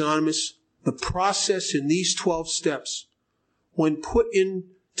Alcoholics Anonymous, the process in these 12 steps, when put into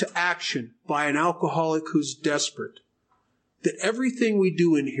action by an alcoholic who's desperate, that everything we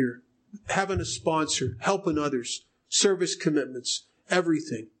do in here, having a sponsor, helping others, service commitments,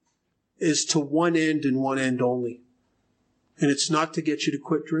 everything is to one end and one end only. And it's not to get you to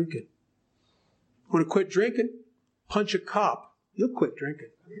quit drinking. Want to quit drinking? Punch a cop. You'll quit drinking.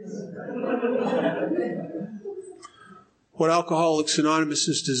 What Alcoholics Anonymous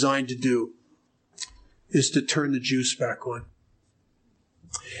is designed to do is to turn the juice back on.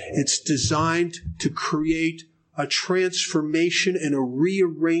 It's designed to create a transformation and a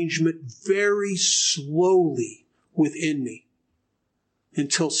rearrangement very slowly within me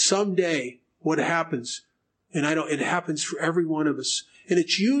until someday what happens, and it happens for every one of us, and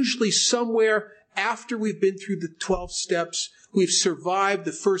it's usually somewhere after we've been through the 12 steps, we've survived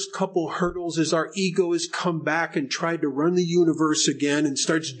the first couple hurdles as our ego has come back and tried to run the universe again and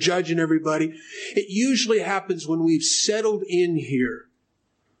starts judging everybody. It usually happens when we've settled in here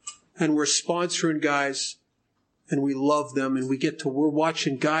and we're sponsoring guys and we love them and we're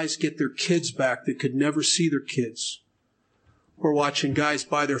watching guys get their kids back that could never see their kids. We're watching guys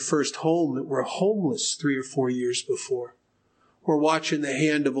buy their first home that were homeless 3 or 4 years before. We're watching the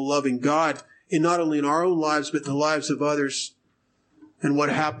hand of a loving God in not only in our own lives, but in the lives of others. And what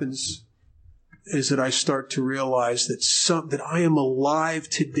happens is that I start to realize that I am alive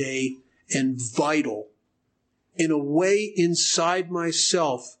today and vital in a way inside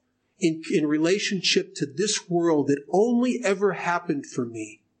myself in relationship to this world that only ever happened for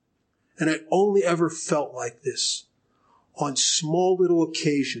me. And I only ever felt like this on small little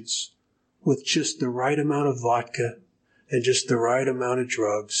occasions with just the right amount of vodka and just the right amount of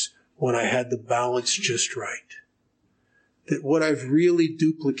drugs when I had the balance just right. That what I've really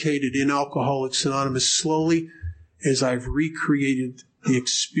duplicated in Alcoholics Anonymous slowly is I've recreated the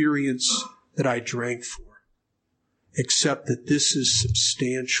experience that I drank for. Except that this is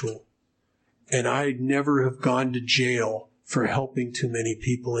substantial. And I'd never have gone to jail for helping too many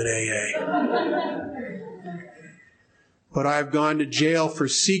people in AA. But I've gone to jail for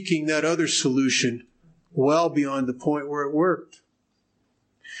seeking that other solution well beyond the point where it worked.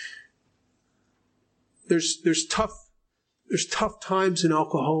 There's tough times in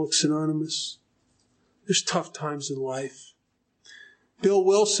Alcoholics Anonymous. There's tough times in life. Bill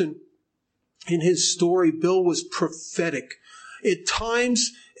Wilson, in his story, Bill was prophetic. At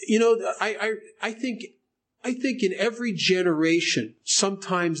times, I think in every generation,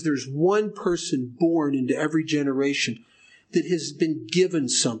 sometimes there's one person born into every generation that has been given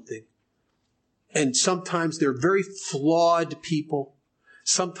something. And sometimes they're very flawed people.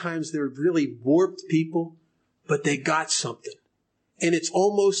 Sometimes they're really warped people, but they got something. And it's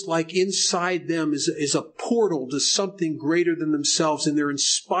almost like inside them is a portal to something greater than themselves, and they're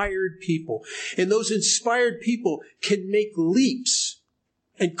inspired people. And those inspired people can make leaps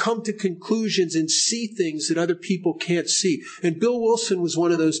and come to conclusions and see things that other people can't see. And Bill Wilson was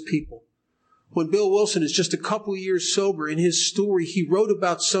one of those people. When Bill Wilson is just a couple years sober, in his story, he wrote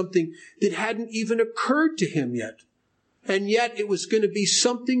about something that hadn't even occurred to him yet. And yet it was going to be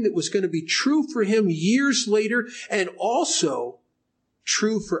something that was going to be true for him years later, and also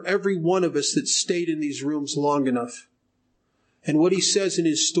true for every one of us that stayed in these rooms long enough. And what he says in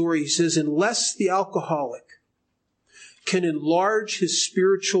his story, he says, unless the alcoholic can enlarge his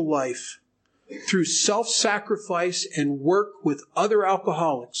spiritual life through self-sacrifice and work with other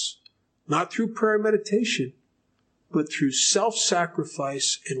alcoholics, not through prayer and meditation, but through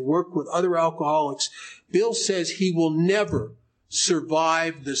self-sacrifice and work with other alcoholics, Bill says he will never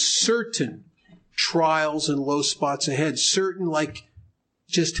survive the certain trials and low spots ahead. Certain, like,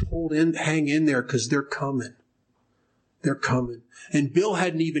 just hang in there, because they're coming. They're coming. And Bill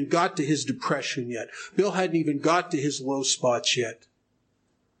hadn't even got to his depression yet. Bill hadn't even got to his low spots yet.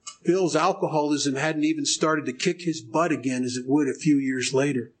 Bill's alcoholism hadn't even started to kick his butt again as it would a few years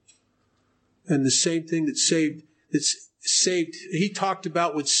later. And the same thing that saved, he talked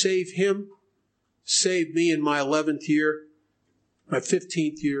about would save him, saved me in my 11th year, my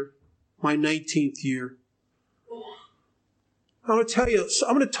 15th year, my 19th year. I want to tell you,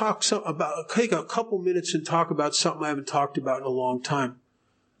 I'm going to take a couple minutes and talk about something I haven't talked about in a long time.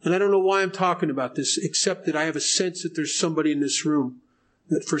 And I don't know why I'm talking about this, except that I have a sense that there's somebody in this room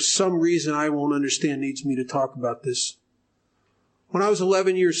that for some reason I won't understand needs me to talk about this. When I was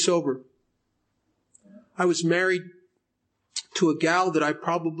 11 years sober, I was married to a gal that I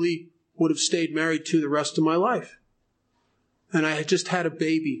probably would have stayed married to the rest of my life. And I had just had a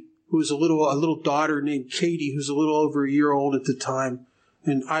baby who was a little daughter named Katie, who's a little over a year old at the time.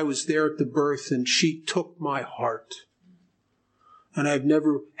 And I was there at the birth, and she took my heart. And I've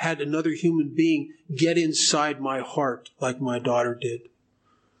never had another human being get inside my heart like my daughter did.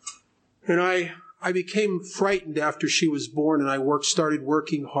 And I became frightened after she was born, and I started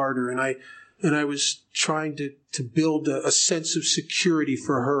working harder, and And I was trying to build a sense of security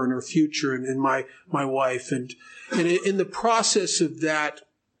for her and her future and my wife. And in the process of that,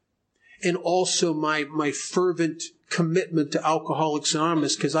 and also my fervent commitment to Alcoholics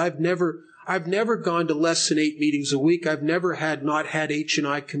Anonymous, because I've never gone to less than 8 meetings a week. I've never not had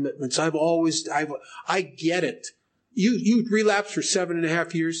H&I commitments. I get it. You relapsed for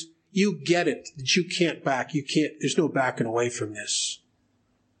 7.5 years. You get it that you can't there's no backing away from this.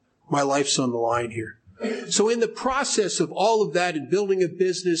 My life's on the line here. So in the process of all of that and building a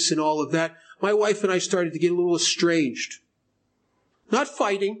business and all of that, my wife and I started to get a little estranged. Not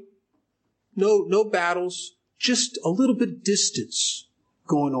fighting. No battles. Just a little bit of distance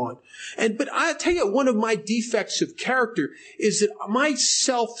going on. But I tell you, one of my defects of character is that my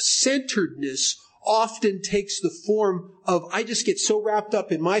self-centeredness often takes the form of I just get so wrapped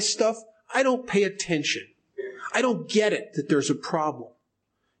up in my stuff, I don't pay attention. I don't get it that there's a problem.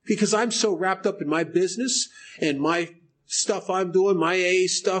 Because I'm so wrapped up in my business and my stuff I'm doing, my AA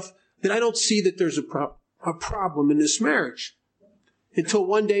stuff, that I don't see that there's a problem in this marriage. Until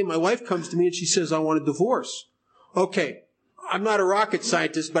one day my wife comes to me and she says, I want a divorce. Okay, I'm not a rocket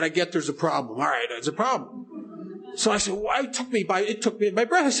scientist, but I get there's a problem. All right, there's a problem. So I said, well, it took me by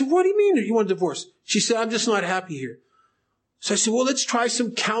breath. I said, what do you mean you want a divorce? She said, I'm just not happy here. So I said, well, let's try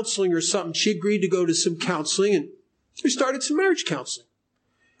some counseling or something. She agreed to go to some counseling, and we started some marriage counseling.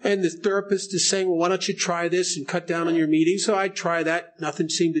 And the therapist is saying, well, why don't you try this and cut down on your meetings? So I try that. Nothing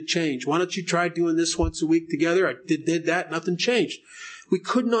seemed to change. Why don't you try doing this once a week together? I did that. Nothing changed. We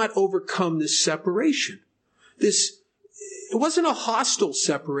could not overcome this separation. It wasn't a hostile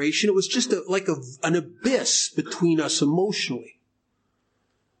separation. It was just an abyss between us emotionally.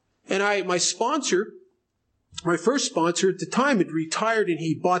 And my first sponsor at the time had retired, and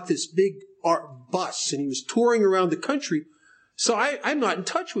he bought this big bus, and he was touring around the country. So I'm not in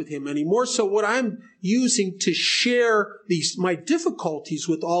touch with him anymore. So what I'm using to share my difficulties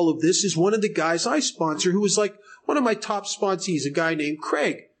with all of this is one of the guys I sponsor, who was like one of my top sponsees, a guy named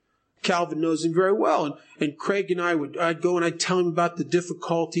Craig. Calvin knows him very well. And Craig and I'd go and I'd tell him about the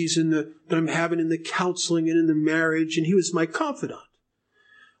difficulties that I'm having in the counseling and in the marriage. And he was my confidant.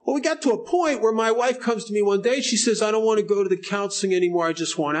 Well, we got to a point where my wife comes to me one day. She says, I don't want to go to the counseling anymore. I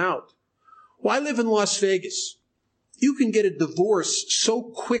just want out. Well, I live in Las Vegas. You can get a divorce so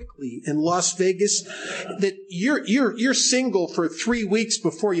quickly in Las Vegas that you're single for 3 weeks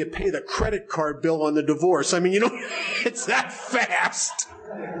before you pay the credit card bill on the divorce. I mean, it's that fast.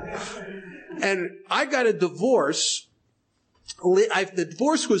 And I got a divorce. The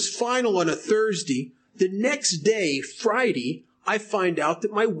divorce was final on a Thursday. The next day, Friday, I find out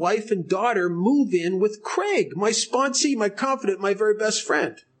that my wife and daughter move in with Craig, my sponsee, my confidant, my very best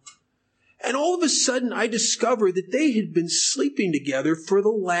friend. And all of a sudden, I discover that they had been sleeping together for the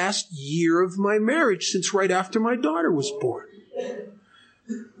last year of my marriage, since right after my daughter was born.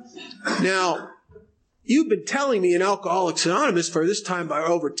 Now, you've been telling me in Alcoholics Anonymous for this time by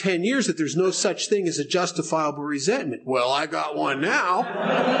over 10 years that there's no such thing as a justifiable resentment. Well, I got one now.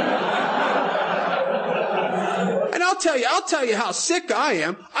 And I'll tell you how sick I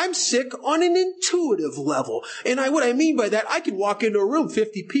am. I'm sick on an intuitive level. And what I mean by that, I can walk into a room,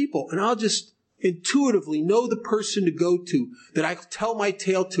 50 people, and I'll just intuitively know the person to go to, that I tell my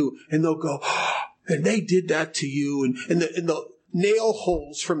tale to, and they'll go, oh, and they did that to you, and the nail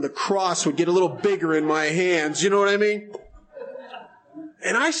holes from the cross would get a little bigger in my hands. You know what I mean?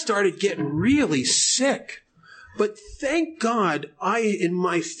 And I started getting really sick. But thank God, in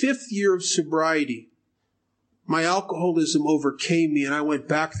my 5th year of sobriety, my alcoholism overcame me, and I went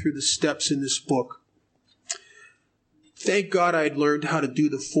back through the steps in this book. Thank God I had learned how to do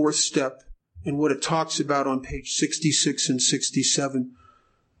the 4th step and what it talks about on page 66 and 67.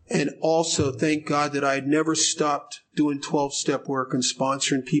 And also thank God that I had never stopped doing 12-step work and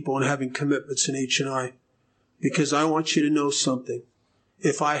sponsoring people and having commitments in H&I. Because I want you to know something.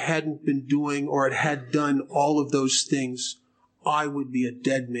 If I hadn't been doing or had done all of those things, I would be a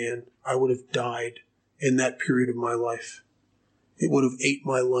dead man. I would have died in that period of my life. It would have ate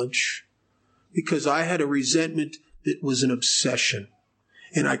my lunch. Because I had a resentment that was an obsession.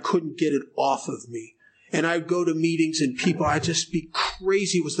 And I couldn't get it off of me. And I'd go to meetings and I'd just be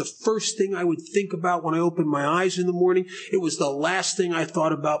crazy. It was the first thing I would think about when I opened my eyes in the morning. It was the last thing I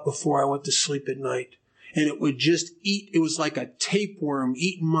thought about before I went to sleep at night. And it would just it was like a tapeworm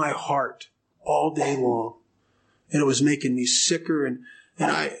eating my heart all day long. And it was making me sicker. And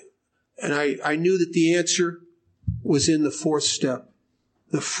I knew that the answer was in the 4th step.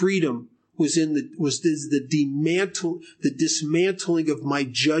 The freedom was the dismantling of my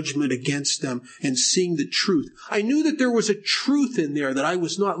judgment against them and seeing the truth. I knew that there was a truth in there that I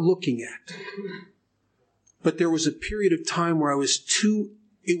was not looking at. But there was a period of time where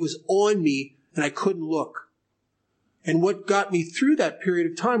it was on me and I couldn't look. And what got me through that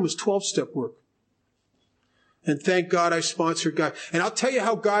period of time was 12-step work. And thank God I sponsored God. And I'll tell you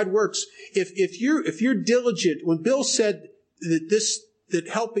how God works. If you're diligent, when Bill said that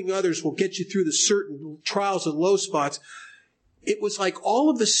helping others will get you through the certain trials and low spots, it was like all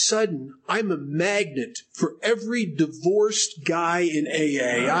of a sudden I'm a magnet for every divorced guy in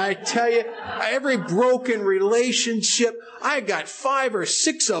AA. I tell you, every broken relationship, I got 5 or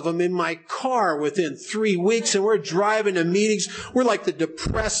 6 of them in my car within 3 weeks, and we're driving to meetings. We're like the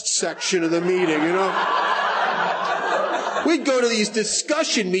depressed section of the meeting, you know. We'd go to these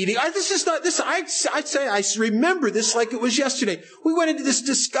discussion meetings. I'd say I remember this like it was yesterday. We went into this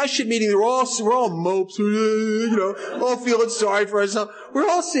discussion meeting. We're all mopes, you know, all feeling sorry for ourselves. We're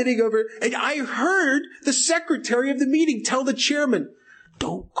all sitting over, and I heard the secretary of the meeting tell the chairman,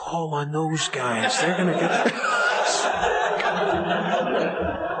 "Don't call on those guys. They're going to get..."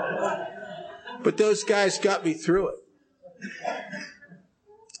 But those guys got me through it.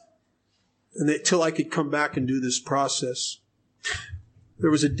 And until I could come back and do this process. There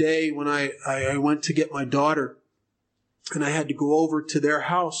was a day when I went to get my daughter, and I had to go over to their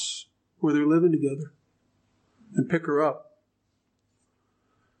house where they're living together and pick her up.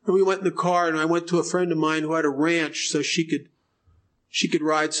 And we went in the car, and I went to a friend of mine who had a ranch so she could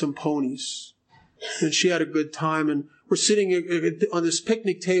ride some ponies. And she had a good time, and we're sitting on this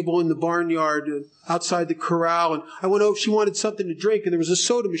picnic table in the barnyard outside the corral, and I went over, she wanted something to drink, and there was a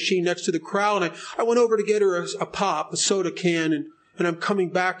soda machine next to the corral, and I went over to get her a soda can, and I'm coming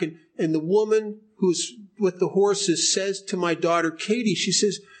back, and the woman who's with the horses says to my daughter, Katie, she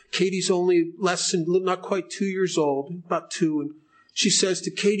says, Katie's only not quite 2 years old, about 2, and she says to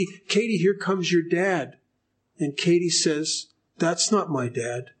Katie, here comes your dad. And Katie says, that's not my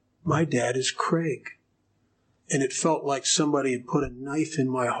dad. My dad is Craig. And it felt like somebody had put a knife in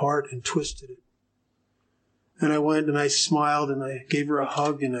my heart and twisted it. And I went and I smiled and I gave her a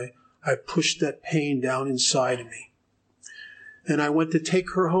hug and I pushed that pain down inside of me. And I went to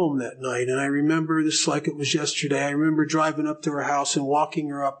take her home that night. And I remember this like it was yesterday. I remember driving up to her house and walking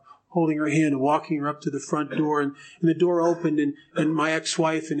her up, holding her hand and walking her up to the front door. And the door opened and my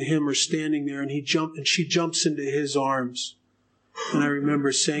ex-wife and him are standing there, and she jumps into his arms. And I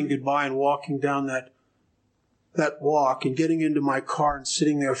remember saying goodbye and walking down that walk and getting into my car and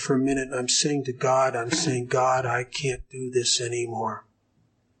sitting there for a minute, and I'm saying, God, I can't do this anymore.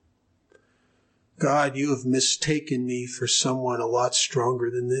 God, you have mistaken me for someone a lot stronger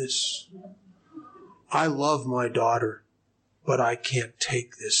than this. I love my daughter, but I can't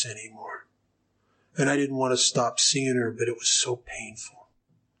take this anymore. And I didn't want to stop seeing her, but it was so painful.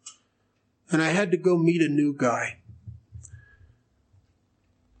 And I had to go meet a new guy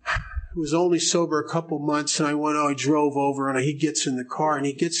who was only sober a couple months, and I drove over, and he gets in the car, and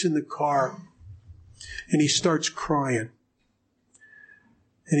he starts crying.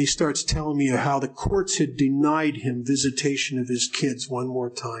 And he starts telling me how the courts had denied him visitation of his kids one more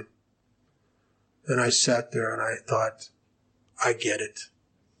time. And I sat there and I thought, I get it.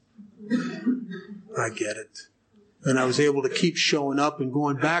 I get it. And I was able to keep showing up and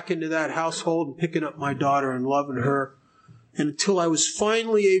going back into that household and picking up my daughter and loving her. And until I was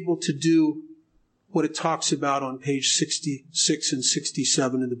finally able to do what it talks about on page 66 and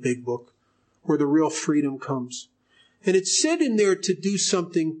 67 of the big book, where the real freedom comes. And it's said in there to do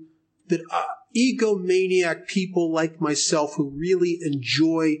something that egomaniac people like myself who really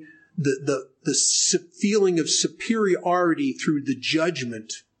enjoy the feeling of superiority through the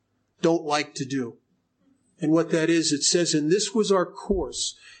judgment don't like to do. And what that is, it says, and this was our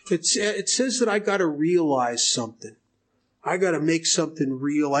course, it says that I got to realize something. I got to make something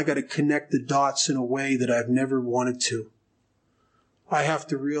real. I got to connect the dots in a way that I've never wanted to. I have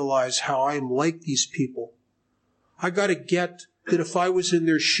to realize how I am like these people. I got to get that if I was in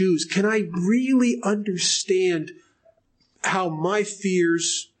their shoes, can I really understand how my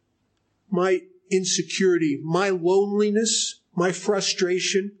fears, my insecurity, my loneliness, my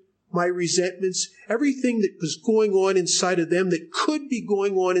frustration, my resentments, everything that was going on inside of them that could be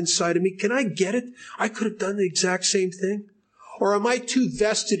going on inside of me, can I get it? I could have done the exact same thing. Or am I too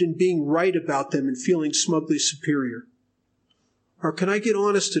vested in being right about them and feeling smugly superior? Or can I get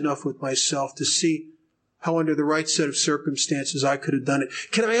honest enough with myself to see how under the right set of circumstances I could have done it?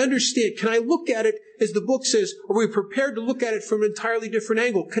 Can I understand? Can I look at it, as the book says, are we prepared to look at it from an entirely different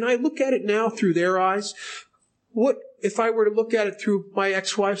angle? Can I look at it now through their eyes? What if I were to look at it through my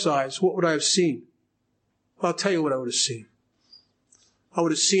ex-wife's eyes, what would I have seen? Well, I'll tell you what I would have seen. I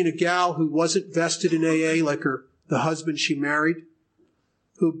would have seen a gal who wasn't vested in AA like the husband she married,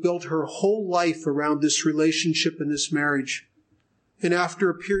 who built her whole life around this relationship and this marriage. And after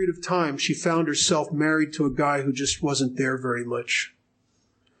a period of time, she found herself married to a guy who just wasn't there very much.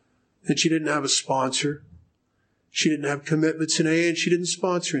 And she didn't have a sponsor. She didn't have commitments in AA, and she didn't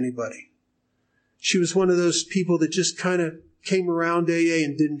sponsor anybody. She was one of those people that just kind of came around AA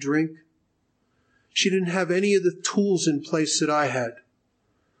and didn't drink. She didn't have any of the tools in place that I had.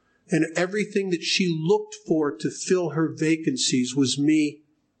 And everything that she looked for to fill her vacancies was me,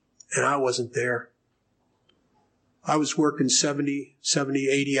 and I wasn't there. I was working 70,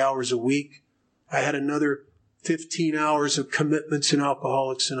 80 hours a week. I had another 15 hours of commitments in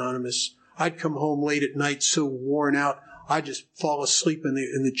Alcoholics Anonymous. I'd come home late at night so worn out, I'd just fall asleep in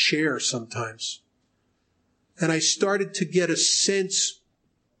the chair sometimes. And I started to get a sense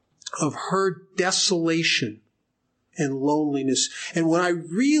of her desolation and loneliness. And when I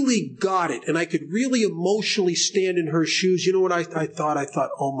really got it, and I could really emotionally stand in her shoes, you know what I thought? I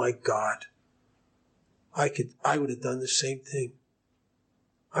thought, oh my God, I would have done the same thing.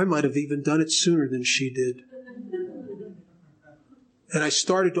 I might have even done it sooner than she did. And I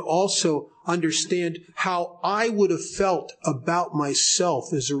started to also understand how I would have felt about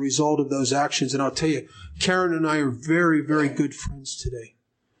myself as a result of those actions. And I'll tell you, Karen and I are very, very good friends today.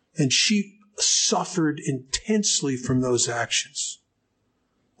 And she suffered intensely from those actions.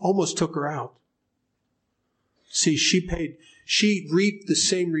 Almost took her out. See, she reaped the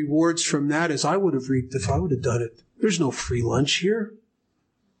same rewards from that as I would have reaped if I would have done it. There's no free lunch here.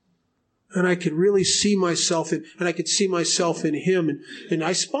 And I could really see myself and I could see myself in him, and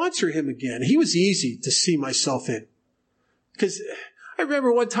I sponsor him again. He was easy to see myself in. Because I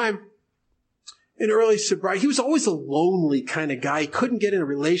remember one time in early sobriety, he was always a lonely kind of guy. He couldn't get in a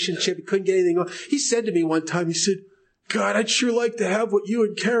relationship. He couldn't get anything going. He said to me one time, he said, God, I'd sure like to have what you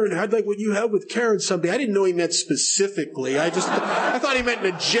and Karen had, like what you have with Karen someday. I didn't know he meant specifically. I thought he meant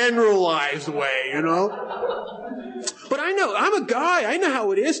in a generalized way, you know. But I know, I'm a guy. I know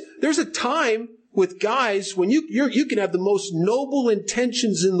how it is. There's a time with guys when you can have the most noble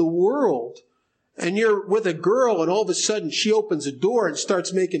intentions in the world, and you're with a girl, and all of a sudden she opens a door and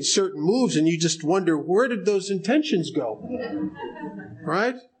starts making certain moves, and you just wonder, where did those intentions go?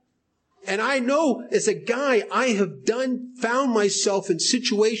 Right? And I know as a guy, I have found myself in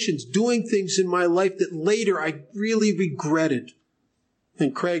situations, doing things in my life that later I really regretted.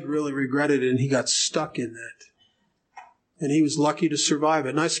 And Craig really regretted it, and he got stuck in that. And he was lucky to survive it.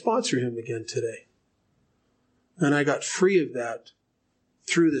 And I sponsor him again today. And I got free of that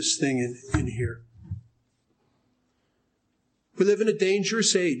through this thing in here. We live in a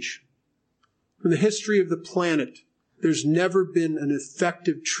dangerous age. In the history of the planet, there's never been an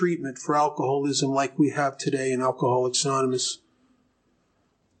effective treatment for alcoholism like we have today in Alcoholics Anonymous.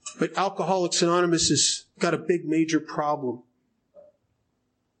 But Alcoholics Anonymous has got a big major problem.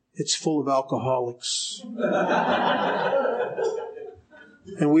 It's full of alcoholics.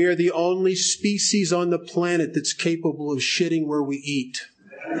 And we are the only species on the planet that's capable of shitting where we eat.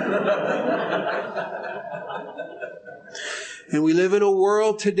 And we live in a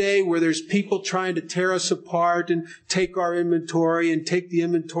world today where there's people trying to tear us apart and take our inventory and take the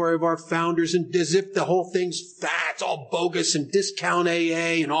inventory of our founders, and as if the whole thing's fat, it's all bogus, and discount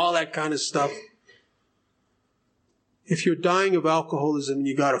AA and all that kind of stuff. If you're dying of alcoholism and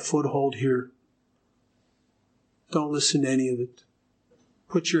you got a foothold here, don't listen to any of it.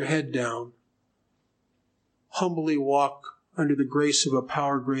 Put your head down. Humbly walk under the grace of a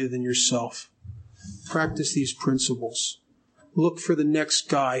power greater than yourself. Practice these principles. Look for the next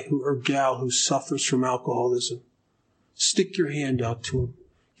guy or gal who suffers from alcoholism. Stick your hand out to him.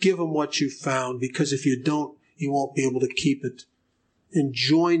 Give him what you found, because if you don't, you won't be able to keep it. And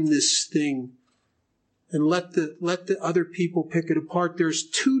join this thing. And let the other people pick it apart. There's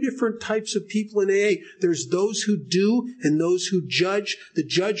two different types of people in AA. There's those who do and those who judge. The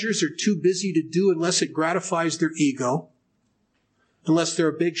judgers are too busy to do unless it gratifies their ego, unless they're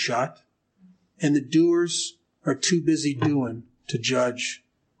a big shot. And the doers are too busy doing to judge,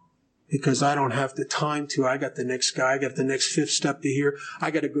 because I don't have the time to. I got the next guy. I got the next fifth step to hear.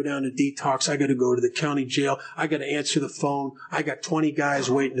 I got to go down to detox. I got to go to the county jail. I got to answer the phone. I got 20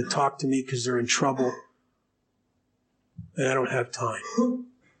 guys waiting to talk to me because they're in trouble. And I don't have time.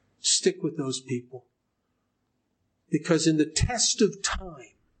 Stick with those people. Because in the test of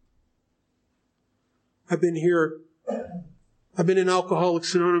time, I've been in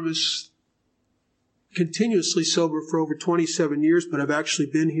Alcoholics Anonymous continuously sober for over 27 years, but I've actually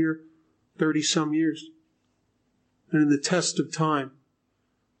been here 30 some years. And in the test of time,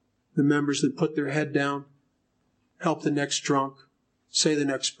 the members that put their head down, help the next drunk, say the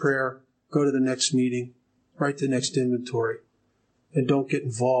next prayer, go to the next meeting, write the next inventory, and don't get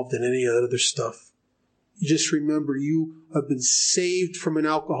involved in any other stuff. You just remember you have been saved from an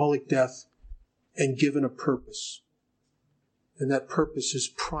alcoholic death and given a purpose. And that purpose is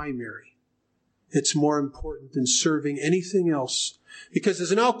primary. It's more important than serving anything else. Because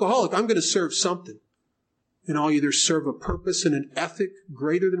as an alcoholic, I'm going to serve something. And I'll either serve a purpose and an ethic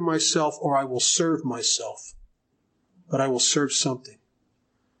greater than myself, or I will serve myself. But I will serve something.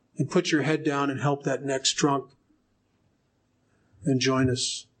 And put your head down and help that next drunk and join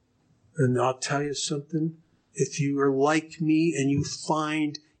us. And I'll tell you something. If you are like me and you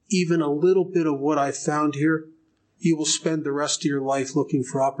find even a little bit of what I found here, you will spend the rest of your life looking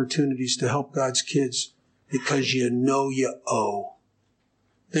for opportunities to help God's kids because you know you owe.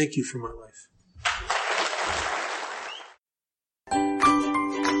 Thank you for my life.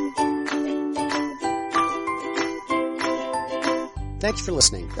 Thanks for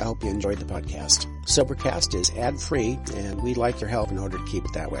listening. I hope you enjoyed the podcast. Sobercast is ad-free, and we'd like your help in order to keep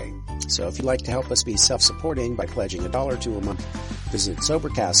it that way. So if you'd like to help us be self-supporting by pledging $1 or $2 a month, visit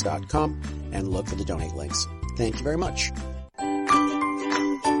Sobercast.com and look for the donate links. Thank you very much.